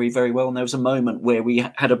very, very well. And there was a moment where we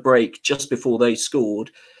had a break just before they scored,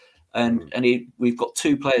 and we've got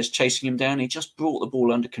two players chasing him down. He just brought the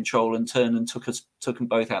ball under control and turned and took them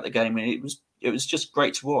both out of the game. And it was just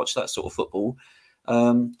great to watch that sort of football.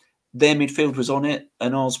 Their midfield was on it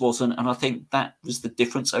and ours wasn't. And I think that was the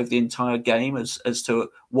difference over the entire game as to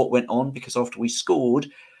what went on, because after we scored,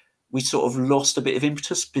 we sort of lost a bit of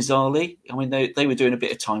impetus, bizarrely. I mean, they were doing a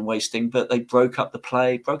bit of time wasting, but they broke up the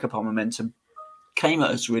play, broke up our momentum, came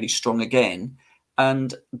at us really strong again.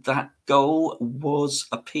 And that goal was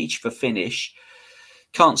a peach for finish.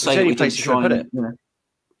 Can't say that we didn't try and...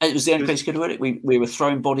 It was the only place you could have put it. We were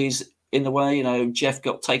throwing bodies in the way. You know, Jeff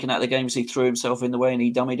got taken out of the game as he threw himself in the way and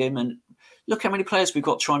he dummied him. And look how many players we've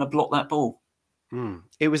got trying to block that ball.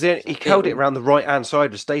 It was he curled it around the right hand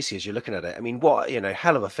side of Stacey as you're looking at it. I mean, what, you know,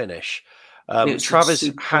 hell of a finish.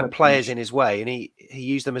 Travers had players in his way and he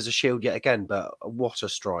used them as a shield yet again. But what a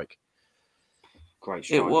strike! Great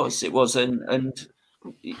strike. It was, and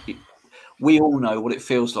we all know what it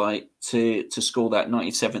feels like to score that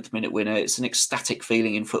 97th minute winner. It's an ecstatic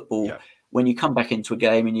feeling in football. Yeah. When you come back into a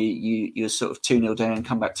game and you're sort of 2-0 down,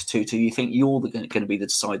 come back to 2-2, you think you're going to be the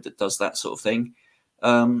side that does that sort of thing.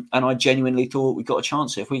 And I genuinely thought we got a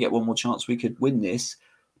chance here. If we get one more chance, we could win this.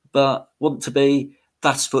 But want to be,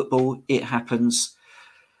 that's football. It happens.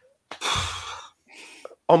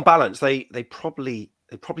 On balance, they probably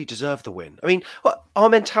deserve the win. I mean, our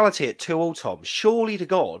mentality at 2-2, Tom, surely to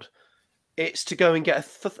God, it's to go and get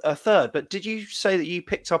a third. But did you say that you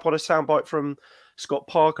picked up on a soundbite from Scott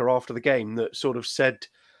Parker after the game that sort of said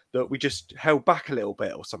that we just held back a little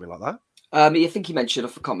bit or something like that? I think he mentioned, I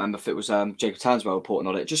can't remember if it was Jacob Tanswell reporting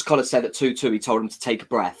on it, just kind of said at 2-2, he told him to take a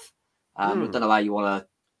breath. I don't know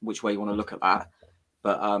which way you want to look at that,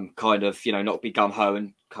 but kind of, you know, not be gung-ho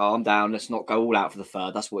and calm down. Let's not go all out for the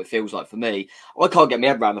third. That's what it feels like for me. I can't get my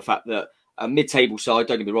head around the fact that a mid-table side,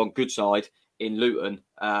 don't get me wrong, good side in Luton,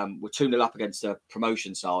 we're 2-0 up against a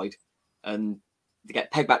promotion side, and they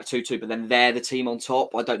get pegged back to 2-2, but then they're the team on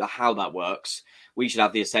top. I don't know how that works. We should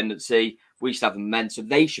have the ascendancy. We should have the momentum.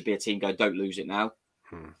 They should be a team going, don't lose it now.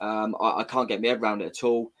 I can't get my head around it at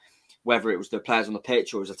all. Whether it was the players on the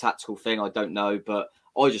pitch or it was a tactical thing, I don't know. But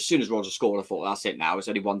as soon as Roger scored, I thought, that's it now. There's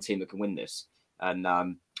only one team that can win this. And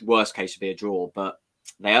worst case would be a draw. But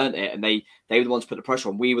they earned it, and they were the ones who put the pressure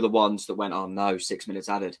on. We were the ones that went, oh no, 6 minutes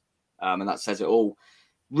added. And that says it all.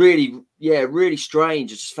 Really, really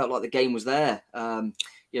strange. It just felt like the game was there.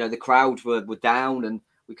 You know, the crowd were down and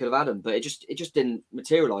we could have had them, but it just didn't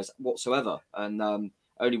materialise whatsoever. And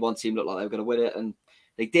only one team looked like they were going to win it, and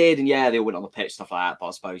they did. And yeah, they all went on the pitch, stuff like that. But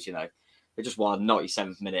I suppose, you know, they just won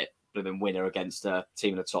 97th minute blooming winner against a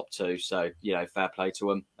team in the top two. So, you know, fair play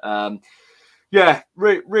to them. Yeah,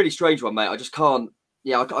 really strange one, mate. I just can't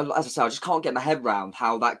yeah, as I say, I just can't get my head around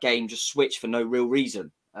how that game just switched for no real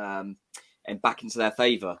reason, and back into their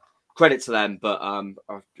favour. Credit to them, but I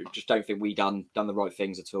just don't think we done the right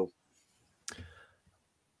things at all.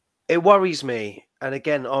 It worries me. And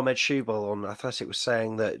again, Ahmed Shubal on Athletic was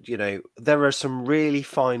saying that, you know, there are some really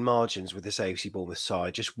fine margins with this AFC Bournemouth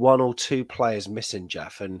side. Just one or two players missing,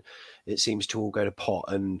 Jeff, and it seems to all go to pot.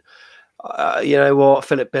 And you know what,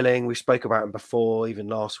 Philip Billing, we spoke about him before, even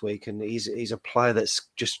last week, and he's a player that's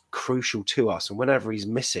just crucial to us. And whenever he's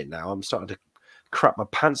missing now, I'm starting to crap my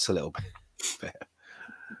pants a little bit.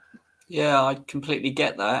 Yeah, I completely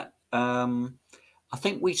get that. I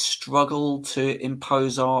think we struggle to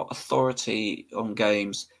impose our authority on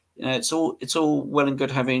games. You know, it's all well and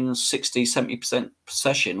good having 60, 70%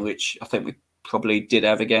 possession, which I think we probably did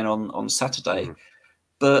have again on Saturday. Mm.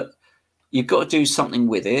 But you've got to do something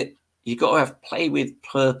with it. You've got to have play with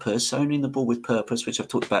purpose, owning the ball with purpose, which I've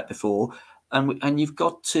talked about before. And you've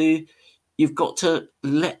got to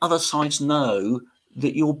let other sides know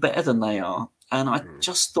that you're better than they are. And I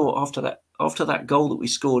just thought after that goal that we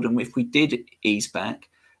scored, and if we did ease back,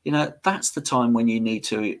 you know, that's the time when you need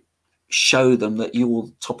to show them that you're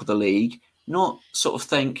top of the league, not sort of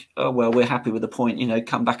think, oh, well, we're happy with the point, you know,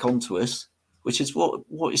 come back onto us, which is what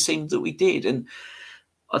it seemed that we did. And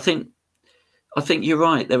I think you're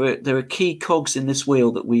right. There are key cogs in this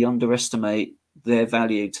wheel that we underestimate their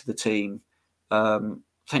value to the team.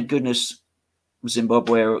 Thank goodness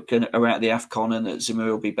Zimbabwe are at the AFCON and that Zimmer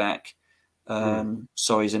will be back.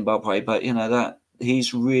 Sorry, Zimbabwe, but you know that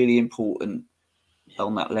he's really important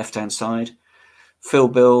on that left-hand side. Phil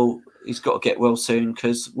Bill, he's got to get well soon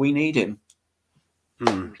because we need him.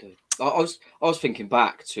 I was thinking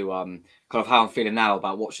back to kind of how I'm feeling now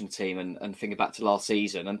about watching the team and thinking back to last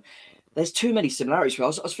season, and there's too many similarities. I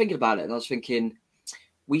was thinking about it, and I was thinking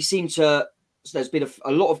we seem to. So there's been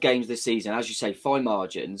a lot of games this season, as you say, fine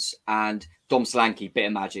margins, and Dom Solanke, bit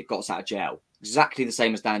of magic, got us out of jail. Exactly the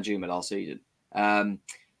same as Dan Juma last season.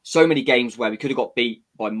 So many games where we could have got beat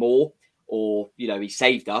by more, or, you know, he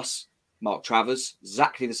saved us. Mark Travers,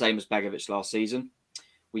 exactly the same as Begovic last season.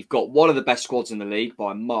 We've got one of the best squads in the league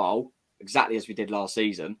by a mile, exactly as we did last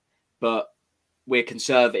season. But we're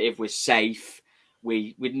conservative, we're safe.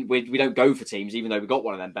 We don't go for teams, even though we've got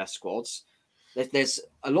one of them best squads. There's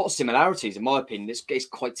a lot of similarities, in my opinion. It's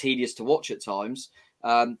quite tedious to watch at times.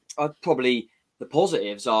 Probably the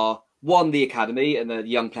positives are, one, the academy and the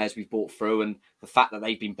young players we've brought through, and the fact that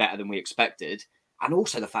they've been better than we expected, and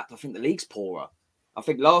also the fact I think the league's poorer. I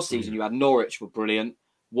think last season you had Norwich were brilliant,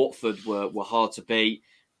 Watford were hard to beat,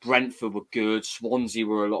 Brentford were good, Swansea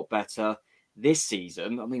were a lot better. This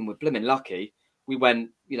season, I mean, we're blimmin' lucky. We went,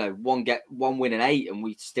 you know, one win and 8, and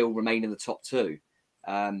we still remain in the top 2.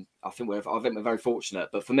 I think we're very fortunate.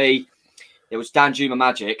 But for me, it was Dan Juma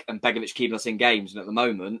magic and Begovic keeping us in games, and at the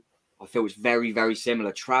moment, I feel it's very, very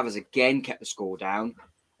similar. Travers again kept the score down.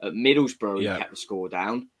 At Middlesbrough, he kept the score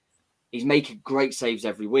down. He's making great saves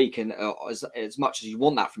every week. And as much as you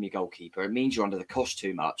want that from your goalkeeper, it means you're under the cosh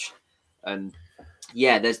too much. And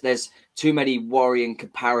yeah, there's too many worrying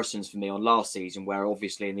comparisons for me on last season, where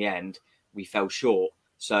obviously in the end we fell short.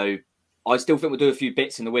 So I still think we'll do a few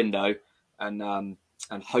bits in the window, and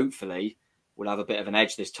hopefully we'll have a bit of an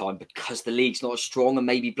edge this time, because the league's not as strong, and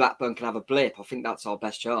maybe Blackburn can have a blip. I think that's our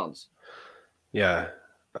best chance. Yeah,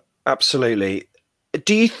 absolutely.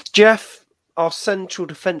 Do you, Jeff, our central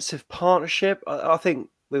defensive partnership, I think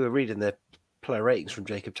we were reading the player ratings from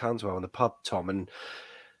Jacob Townswell in the pub, Tom, and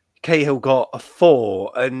Cahill got a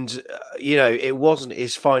 4, and you know, it wasn't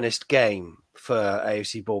his finest game for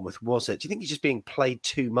AFC Bournemouth, was it? Do you think he's just being played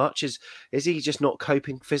too much? Is he just not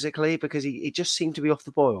coping physically? Because he just seemed to be off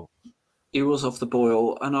the boil. He was off the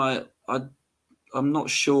boil, and I'm not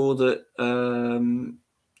sure that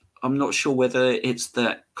I'm not sure whether it's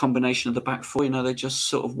that combination of the back four. You know, they just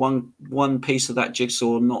sort of one piece of that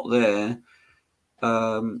jigsaw not there,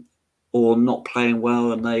 or not playing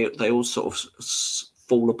well, and they all sort of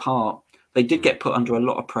fall apart. They did get put under a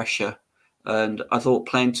lot of pressure, and I thought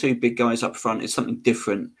playing 2 big guys up front is something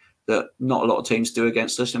different that not a lot of teams do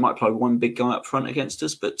against us. They might play 1 big guy up front against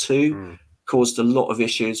us, but 2 caused a lot of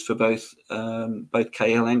issues for both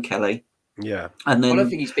Cahill and Kelly. Yeah, and then I don't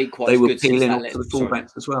think he's been quite. They were peeling off to the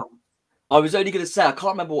fullbacks as well. I was only going to say, I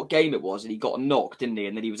can't remember what game it was, and he got a knock, didn't he?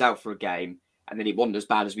 And then he was out for a game, and then he wasn't as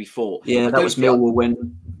bad as we thought. Yeah, that was Millwall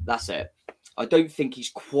win. That's it. I don't think he's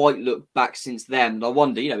quite looked back since then. And I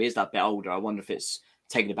wonder, you know, he is that bit older. I wonder if it's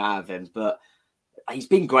taken a bit out of him. But he's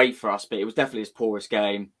been great for us, but it was definitely his poorest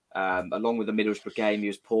game. Along with the Middlesbrough game, he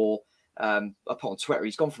was poor. I put on Twitter,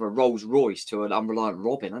 he's gone from a Rolls Royce to an unreliant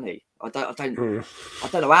Robin, hasn't he? I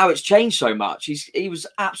don't know how it's changed so much. He was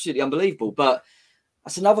absolutely unbelievable. But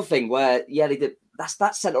that's another thing where they did. That's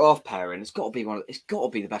that centre half pairing. It's got to be it's got to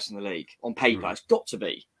be the best in the league on paper. It's got to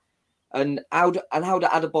be. And how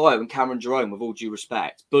Adebayo and Cameron Jerome, with all due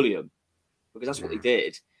respect, bully them, because that's what they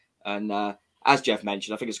did. And as Jeff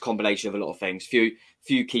mentioned, I think it's a combination of a lot of things.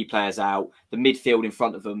 Few key players out. The midfield in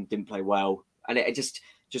front of them didn't play well, and it just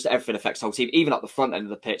everything affects the whole team. Even up the front end of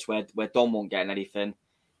the pitch, where Don wasn't getting anything,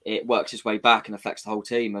 it works its way back and affects the whole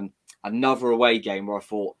team. And another away game where I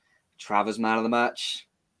thought Travers man of the match.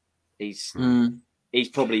 He's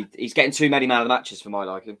getting too many man of the matches for my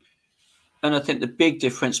liking. And I think the big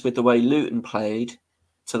difference with the way Luton played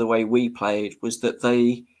to the way we played was that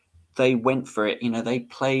they went for it. You know, they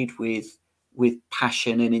played with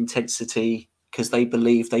passion and intensity because they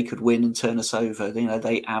believed they could win and turn us over. You know,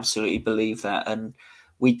 they absolutely believed that. And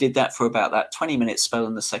we did that for about that 20-minute spell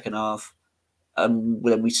in the second half. And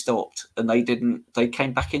then we stopped, and they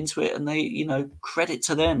came back into it, and they, you know, credit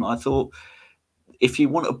to them. I thought, if you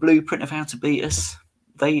want a blueprint of how to beat us,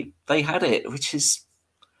 they had it, which is,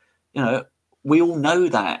 you know, we all know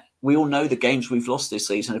that. We all know the games we've lost this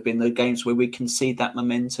season have been the games where we concede that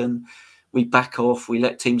momentum, we back off, we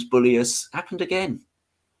let teams bully us. Happened again.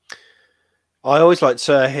 I always like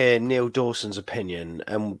to hear Neil Dawson's opinion,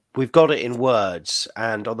 and we've got it in words.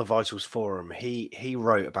 And on the Vitals forum, he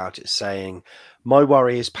wrote about it saying, "My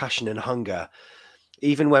worry is passion and hunger.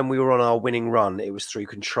 Even when we were on our winning run, it was through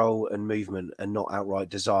control and movement and not outright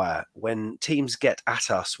desire. When teams get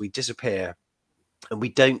at us, we disappear. And we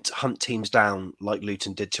don't hunt teams down like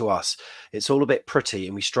Luton did to us. It's all a bit pretty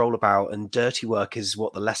and we stroll about, and dirty work is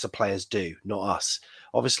what the lesser players do, not us."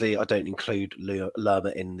 Obviously, I don't include Lerma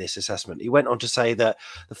in this assessment. He went on to say that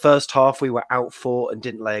the first half we were outfought and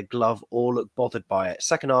didn't lay a glove or look bothered by it.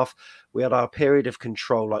 Second half, we had our period of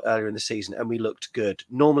control like earlier in the season, and we looked good.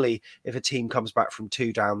 Normally, if a team comes back from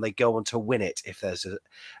 2 down, they go on to win it if there's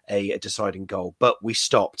a deciding goal. But we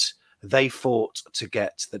stopped. They fought to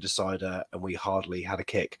get the decider, and we hardly had a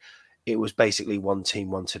kick. It was basically one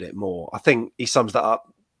team wanted it more. I think he sums that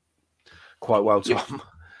up quite well, Tom.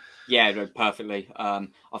 Yeah, no, perfectly. I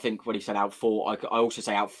think when he said outfought, I also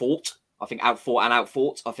say outfought. I think outfought and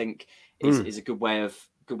outfought, I think is a good way of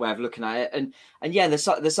looking at it. And yeah,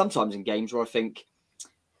 there's sometimes in games where I think,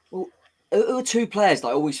 well, there were 2 players that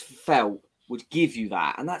I always felt would give you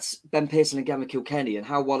that, and that's Ben Pearson and Gavin Kilkenny, and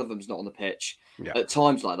how one of them's not on the pitch at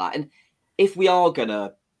times like that. And if we are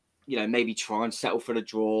gonna, you know, maybe try and settle for the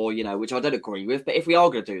draw, you know, which I don't agree with, but if we are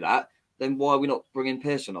gonna do that, then why are we not bringing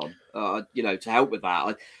Pearson on, you know, to help with that?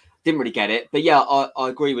 I didn't really get it, but yeah, I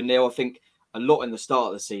agree with Neil. I think a lot in the start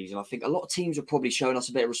of the season, I think a lot of teams are probably showing us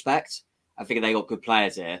a bit of respect. I think they got good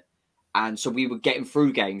players here, and so we were getting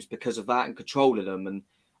through games because of that and controlling them. And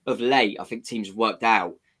of late, I think teams have worked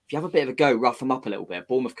out. If you have a bit of a go, rough them up a little bit,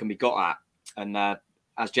 Bournemouth can be got at. And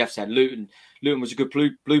as Jeff said, Luton was a good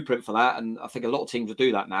blueprint for that, and I think a lot of teams will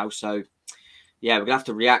do that now. So yeah, we're gonna have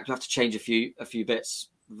to react. We have to change a few bits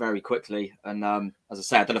very quickly. And as I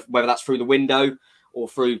say, I don't know whether that's through the window or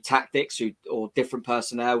through tactics or different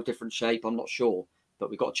personnel, different shape. I'm not sure, but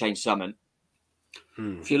we've got to change something.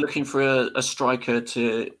 If you're looking for a striker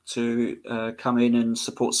to come in and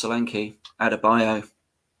support Solanke, Adebayo.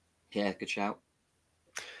 Yeah, good shout.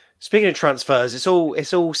 Speaking of transfers, it's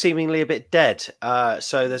all seemingly a bit dead.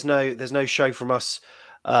 So there's no show from us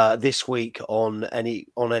this week on any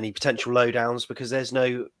potential lowdowns, because there's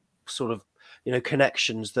no sort of, you know,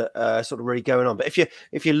 connections that are sort of really going on. But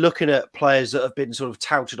if you're looking at players that have been sort of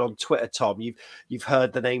touted on Twitter, Tom, you've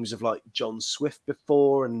heard the names of like John Swift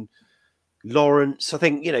before and Lawrence. I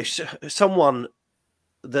think, you know, someone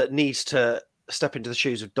that needs to step into the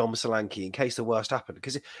shoes of Dom Solanke in case the worst happened.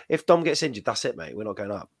 Because if Dom gets injured, that's it, mate. We're not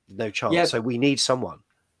going up. No chance. Yeah. So we need someone.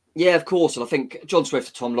 Yeah, of course. And I think John Swift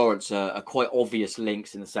and Tom Lawrence are quite obvious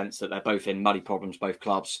links in the sense that they're both in muddy problems, both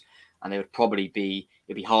clubs. And it'd be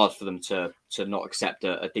hard for them to not accept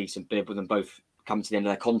a decent bid with them both coming to the end of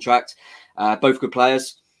their contract. Both good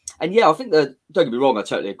players. And yeah, I think that, don't get me wrong, I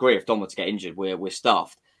totally agree. If Dom were to get injured, we're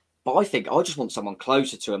stuffed. But I think I just want someone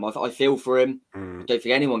closer to him. I feel for him. I don't think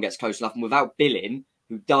anyone gets close enough. And without Billing,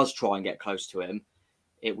 who does try and get close to him,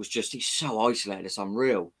 it was just, he's so isolated. It's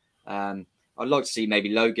unreal. I'd like to see maybe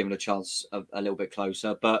Lowe given a chance a little bit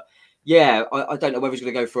closer. But yeah, I don't know whether he's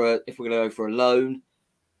going to go for if we're going to go for a loan.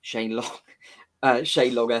 Shane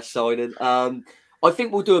Long signing. I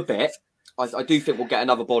think we'll do a bit. I do think we'll get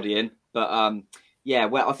another body in. But yeah,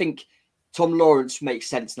 well, I think Tom Lawrence makes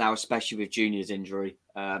sense now, especially with Junior's injury.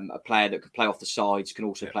 A player that could play off the sides, can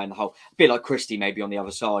also play in the whole. A bit like Christie maybe on the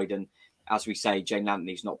other side. And as we say, Jane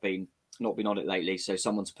Anthony's not been on it lately, so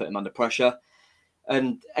someone to put him under pressure.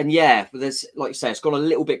 And yeah, but there's, like you say, it's gone a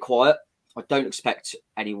little bit quiet. I don't expect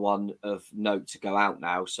anyone of note to go out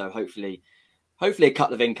now. So hopefully a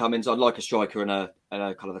couple of incomings. I'd like a striker and a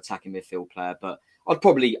kind of attacking midfield player, but I'd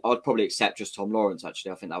probably accept just Tom Lawrence.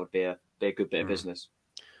 Actually, I think that would be a good bit of business.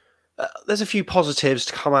 There's a few positives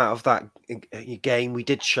to come out of that game. We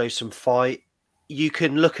did show some fight. You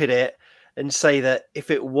can look at it and say that if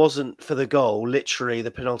it wasn't for the goal, literally the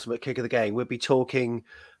penultimate kick of the game, we'd be talking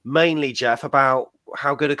mainly, Jeff, about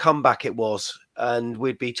how good a comeback it was, and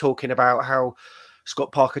we'd be talking about how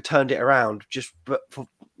Scott Parker turned it around. But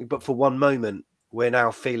for one moment, we're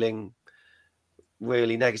now feeling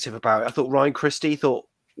really negative about it. I thought Ryan Christie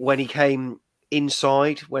when he came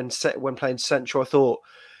inside when playing central, I thought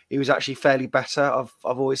he was actually fairly better. I've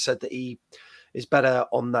always said that he is better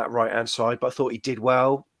on that right hand side, but I thought he did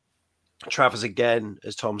well. Travers again,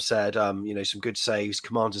 as Tom said, some good saves,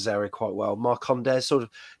 commands his area quite well. Marcondes sort of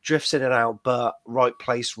drifts in and out, but right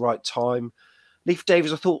place, right time. Leif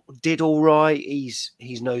Davis, I thought, did all right. He's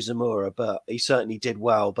no Zamora, but he certainly did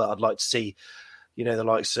well. But I'd like to see, the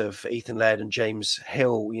likes of Ethan Laird and James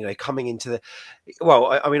Hill, coming into the...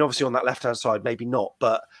 Well, I mean, obviously on that left-hand side, maybe not,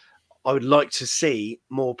 but I would like to see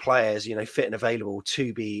more players, fit and available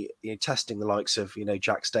to be testing the likes of,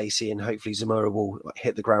 Jack Stacey, and hopefully Zamora will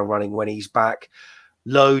hit the ground running when he's back.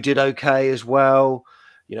 Lowe did okay as well,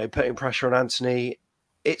 putting pressure on Anthony.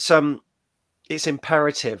 It's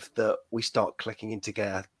imperative that we start clicking into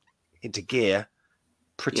gear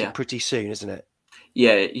pretty soon, isn't it?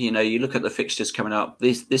 Yeah, you look at the fixtures coming up.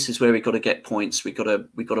 This is where we've got to get points. We've got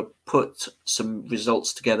to put some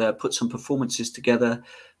results together, put some performances together,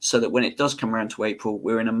 so that when it does come around to April,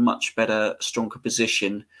 we're in a much better, stronger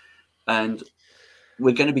position. And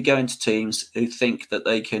we're going to be going to teams who think that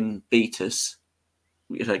they can beat us,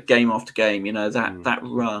 game after game. That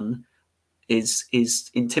run is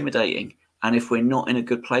intimidating. And if we're not in a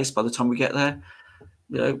good place by the time we get there,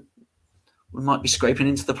 we might be scraping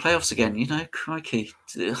into the playoffs again. Crikey,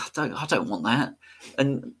 I don't want that.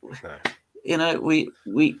 And we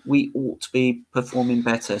ought to be performing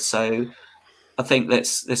better. So I think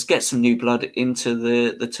let's get some new blood into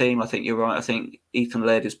the team. I think you're right. I think Ethan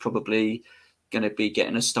Laird is probably going to be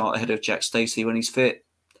getting a start ahead of Jack Stacey when he's fit,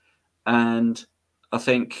 and I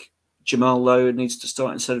think Jamal Lowe needs to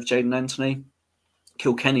start instead of Jaden Anthony.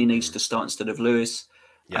 Kilkenny needs to start instead of Lewis,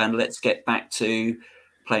 and let's get back to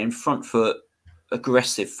playing front foot,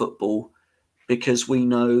 aggressive football, because we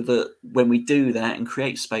know that when we do that and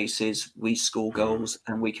create spaces, we score goals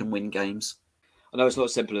and we can win games. I know it's not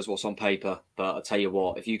as simple as what's on paper, but I'll tell you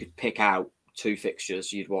what, if you could pick out two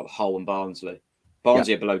fixtures, you'd want Hull and Barnsley.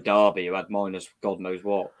 Barnsley are below Derby, who had minus God knows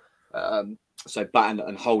what. So Batten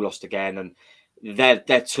and Hull lost again, and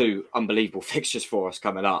they're two unbelievable fixtures for us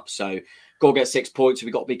coming up. So got to get 6 points.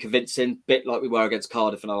 We've got to be convincing, bit like we were against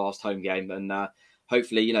Cardiff in our last home game. And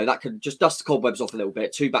hopefully, that could just dust the cobwebs off a little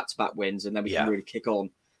bit. 2 back-to-back wins, and then we can really kick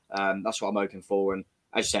on. That's what I'm hoping for. And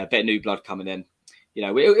as you say, a bit of new blood coming in.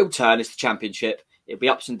 It'll turn. It's the Championship. It'll be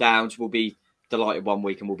ups and downs. We'll be delighted one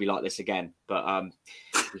week and we'll be like this again. But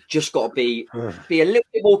we've just got to be a little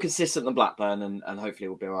bit more consistent than Blackburn, and hopefully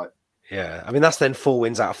we'll be all right. Yeah, I mean, that's then 4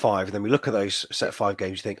 wins out of 5. And then we look at those set 5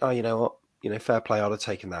 games, you think, oh, you know what? Fair play, I'd have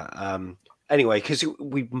taken that. Anyway, because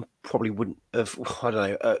we probably wouldn't have, I don't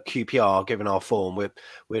know, at QPR, given our form,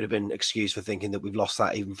 we'd have been excused for thinking that we've lost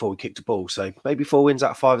that even before we kicked a ball. So maybe 4 wins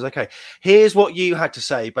out of 5 is okay. Here's what you had to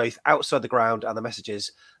say, both outside the ground and the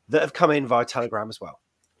messages that have come in via Telegram as well.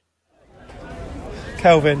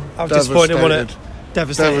 Kelvin, I was disappointed, wasn't it?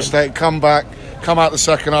 Devastated. Come back, come out the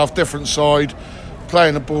second half, different side,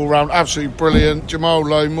 playing the ball round, absolutely brilliant. Jamal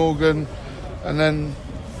Lowe, Morgan, and then,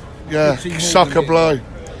 sucker blow.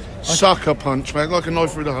 Sucker punch, mate, like a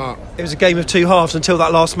knife through the heart. It was a game of 2 halves until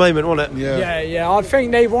that last moment, wasn't it? Yeah. I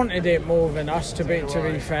think they wanted it more than us, to be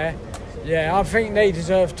fair. Yeah, I think they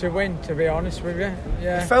deserved to win, to be honest with you.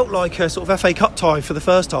 Yeah. It felt like a sort of FA Cup tie for the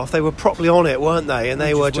first half. They were properly on it, weren't they? And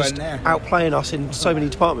they were just outplaying us in so many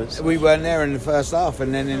departments. We weren't there in the first half,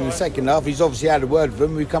 and then in the second half, he's obviously had a word with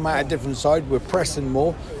them. We've come out a different side. We're pressing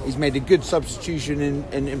more. He's made a good substitution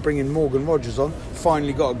in bringing Morgan Rogers on.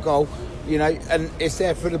 Finally got a goal, and it's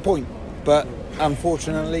there for the point. But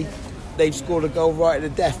unfortunately, they've scored a goal right at the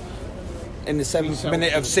death in the 7th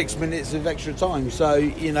minute of 6 minutes of extra time. So,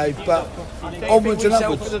 but onwards and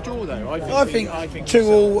upwards. I think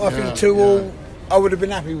 2-2. I think 2-2. I would have been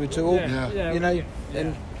happy with 2-2.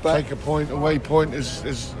 But take a point, away point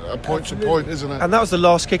is a point's a point, isn't it? And that was the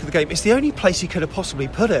last kick of the game. It's the only place he could have possibly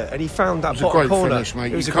put it, and he found that bottom corner. It was a great finish,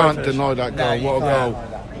 mate. You can't deny that goal. What a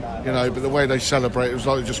goal! But the way they celebrate, it was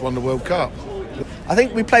like they just won the World Cup. I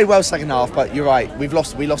think we played well second half, but you're right. We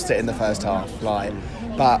lost it in the first half.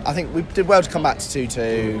 But But I think we did well to come back to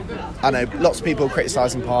 2-2. I know lots of people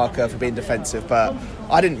criticising Parker for being defensive, but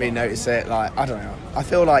I didn't really notice it. Like, I don't know. I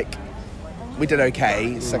feel like we did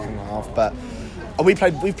okay second half, but we've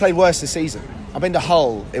played worse this season. I've been to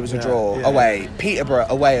Hull, it was a draw away. Peterborough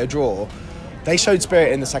away, a draw. They showed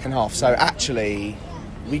spirit in the second half, so actually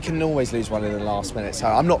we can always lose one in the last minute. So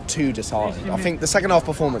I'm not too disheartened. I think the second half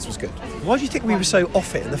performance was good. Why do you think we were so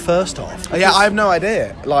off it in the first half? Yeah, I have no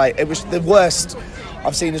idea. Like, it was the worst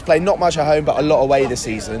I've seen us play, not much at home, but a lot away this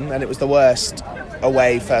season, and it was the worst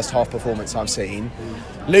away first half performance I've seen.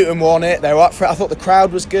 Luton won it. They were up for it. I thought the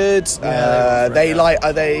crowd was good.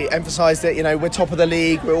 They emphasised it. You know, we're top of the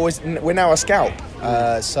league. We're now a scalp.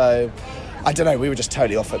 So I don't know. We were just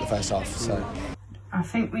totally off it the first half. So I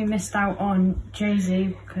think we missed out on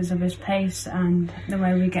Jay-Z because of his pace and the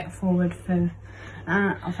way we get forward.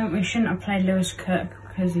 I think we shouldn't have played Lewis Cook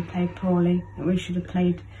because he played poorly. We should have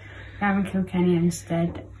played Gavin Kilkenny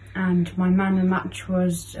instead. And my man of the match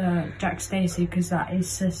was Jack Stacey, because that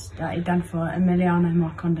assist that he done for Emiliano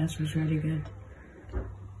Marcondes was really good.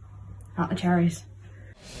 At the Cherries.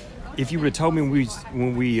 If you would have told me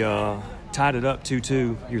when we tied it up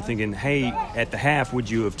 2-2, you're thinking, hey, at the half, would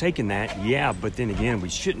you have taken that? Yeah, but then again, we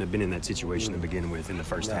shouldn't have been in that situation to begin with in the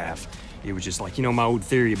first half. It was just like, you know, my old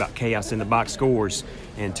theory about chaos in the box scores,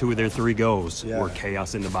 and 2 of their 3 goals were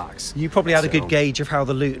chaos in the box. You probably had a good gauge of how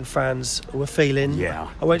the Luton fans were feeling. Yeah.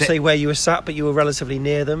 I won't say where you were sat, but you were relatively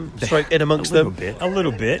near them, stroke in amongst them. A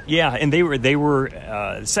little bit, yeah. And they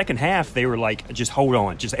were second half, they were like, just hold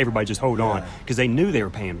on, everybody just hold on, because they knew they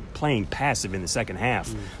were playing passive in the second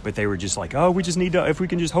half, but they were just like, oh, we just need to, if we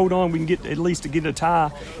can just hold on, we can get at least to get a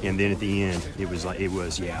tie. And then at the end, it was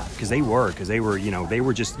because they were, you know, they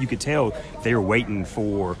were just, you could tell they were waiting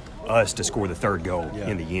for us to score the third goal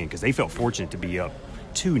in the end, because they felt fortunate to be up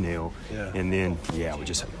 2-0, and then we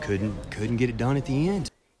just couldn't get it done at the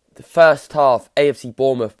end. The first half, AFC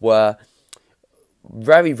Bournemouth were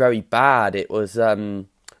very, very bad. It was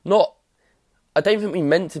not. I don't think we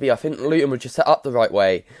meant to be. I think Luton was just set up the right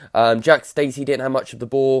way. Jack Stacey didn't have much of the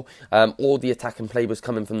ball. All the attacking play was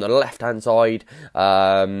coming from the left-hand side,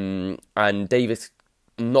 and Davis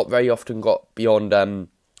not very often got beyond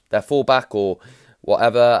their fullback or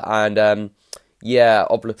whatever. And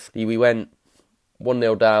obviously we went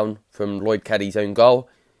 1-0 down from Lloyd Kelly's own goal.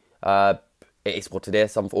 It is what it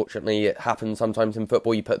is. Unfortunately, it happens sometimes in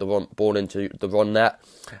football. You put the wrong ball into the wrong net,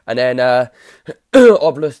 and then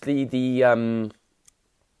obviously the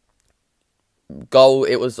goal,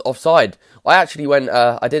 it was offside. I actually went.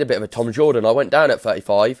 I did a bit of a Tom Jordan. I went down at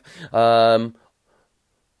 35.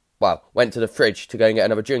 Went to the fridge to go and get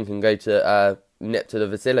another drink and go to nip to the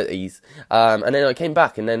facilities, and then I came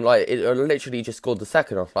back, and then it literally just scored the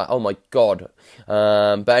second. I was like, oh my god.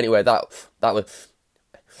 But anyway, that was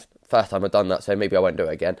first time I've done that, so maybe I won't do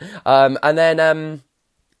it again. And then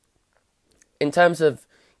in terms of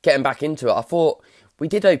getting back into it, I thought we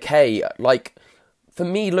did okay. Like, for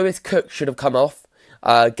me, Lewis Cook should have come off.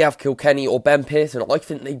 Gav Kilkenny or Ben Pearson, I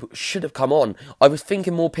think they should have come on. I was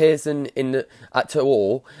thinking more Pearson at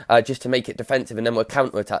 2-all, just to make it defensive, and then we'll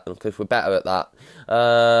counter-attack them because we're better at that.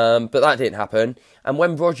 But that didn't happen. And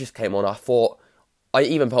when Rogers came on, I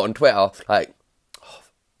even put on Twitter, like, oh,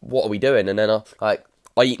 what are we doing? And then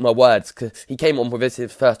I eat my words, because he came on with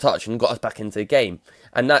his first touch and got us back into the game.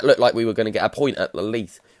 And that looked like we were going to get a point at the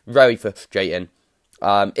least. Very frustrating.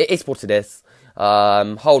 It is what it is.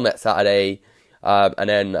 Whole net Saturday, and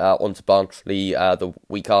then on to Barnsley the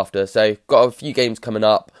week after. So got a few games coming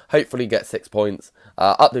up. Hopefully get 6 points.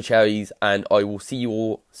 Up the Cherries, and I will see you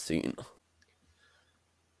all soon.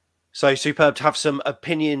 So superb to have some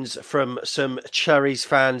opinions from some Cherries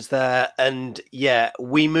fans there. And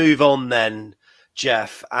we move on then,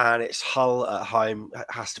 Jeff, and it's Hull at home. It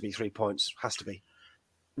has to be 3 points. Has to be.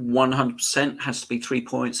 100% has to be 3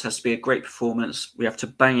 points. Has to be a great performance. We have to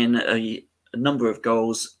bang in a number of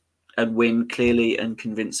goals and win clearly and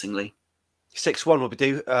convincingly.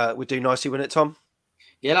 6-1 would do nicely, wouldn't it, Tom?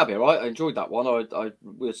 Yeah, that'd be all right. I enjoyed that one.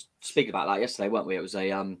 We were speaking about that yesterday, weren't we? It was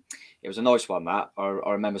a nice one. That I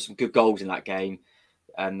remember some good goals in that game,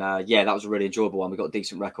 and that was a really enjoyable one. We got a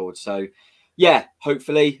decent record, so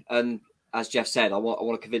hopefully. And as Jeff said, I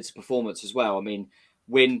want a convincing performance as well. I mean,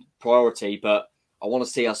 win priority, but I want to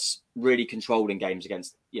see us really controlling games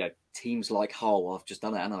against teams like Hull. I've just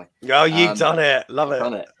done it, haven't I? Oh, you've done it. Love it.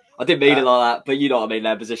 Done it. I didn't mean it like that, but you know what I mean.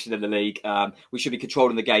 Their position in the league, we should be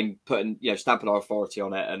controlling the game, putting stamping our authority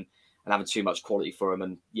on it, and having too much quality for them,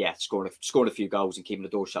 and scoring a few goals and keeping the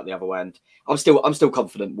door shut the other end. I'm still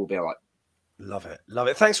confident we'll be all right. Love it. Love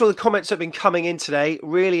it. Thanks for all the comments that have been coming in today.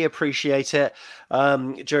 Really appreciate it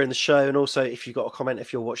during the show. And also, if you've got a comment,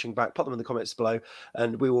 if you're watching back, put them in the comments below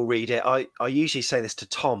and we will read it. I usually say this to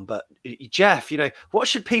Tom, but Jeff, you know, what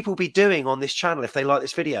should people be doing on this channel if they like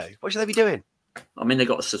this video? What should they be doing? I mean, they've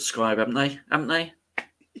got to subscribe, haven't they? Haven't they?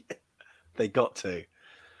 They got to.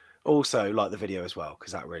 Also, like the video as well,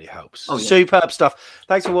 because that really helps. Oh, yeah. Superb stuff.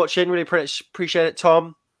 Thanks for watching. Really appreciate it,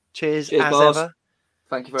 Tom. Cheers as boss. ever.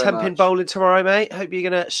 Thank you very 10 much. pin bowling tomorrow, mate. Hope you're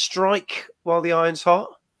going to strike while the iron's hot.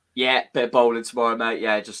 Yeah, bit of bowling tomorrow, mate.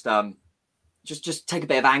 Yeah, just take a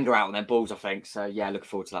bit of anger out on them balls, I think. So yeah, looking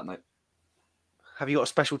forward to that, mate. Have you got a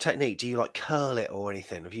special technique? Do you like curl it or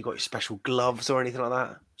anything? Have you got your special gloves or anything like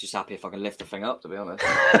that? Just happy if I can lift the thing up, to be honest.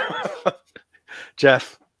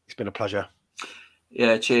 Jeff, it's been a pleasure.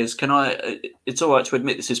 Yeah, cheers. Can I? It's all right to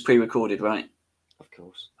admit this is pre-recorded, right? Of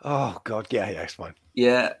course. Oh God, yeah, it's fine.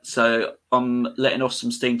 Yeah, so I'm letting off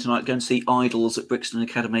some steam tonight. Going to see Idols at Brixton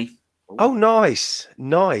Academy. Oh, nice.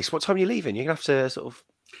 What time are you leaving? You're gonna have to sort of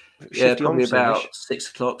shift probably on about 6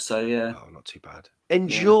 o'clock. So yeah. Oh, not too bad.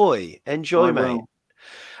 Enjoy, I mate. will.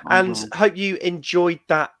 And hope you enjoyed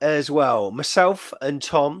that as well. Myself and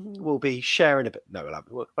Tom will be sharing a bit. No,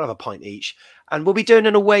 we'll have a pint each, and we'll be doing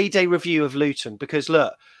an away day review of Luton because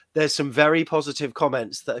look, there's some very positive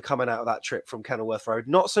comments that are coming out of that trip from Kenilworth Road.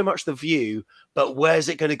 Not so much the view, but where's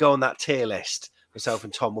it going to go on that tier list? Myself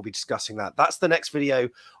and Tom will be discussing that. That's the next video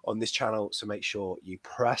on this channel, so make sure you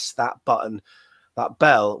press that button. That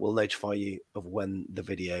bell will notify you of when the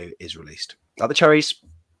video is released. Like the cherries.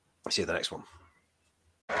 See you in the next one.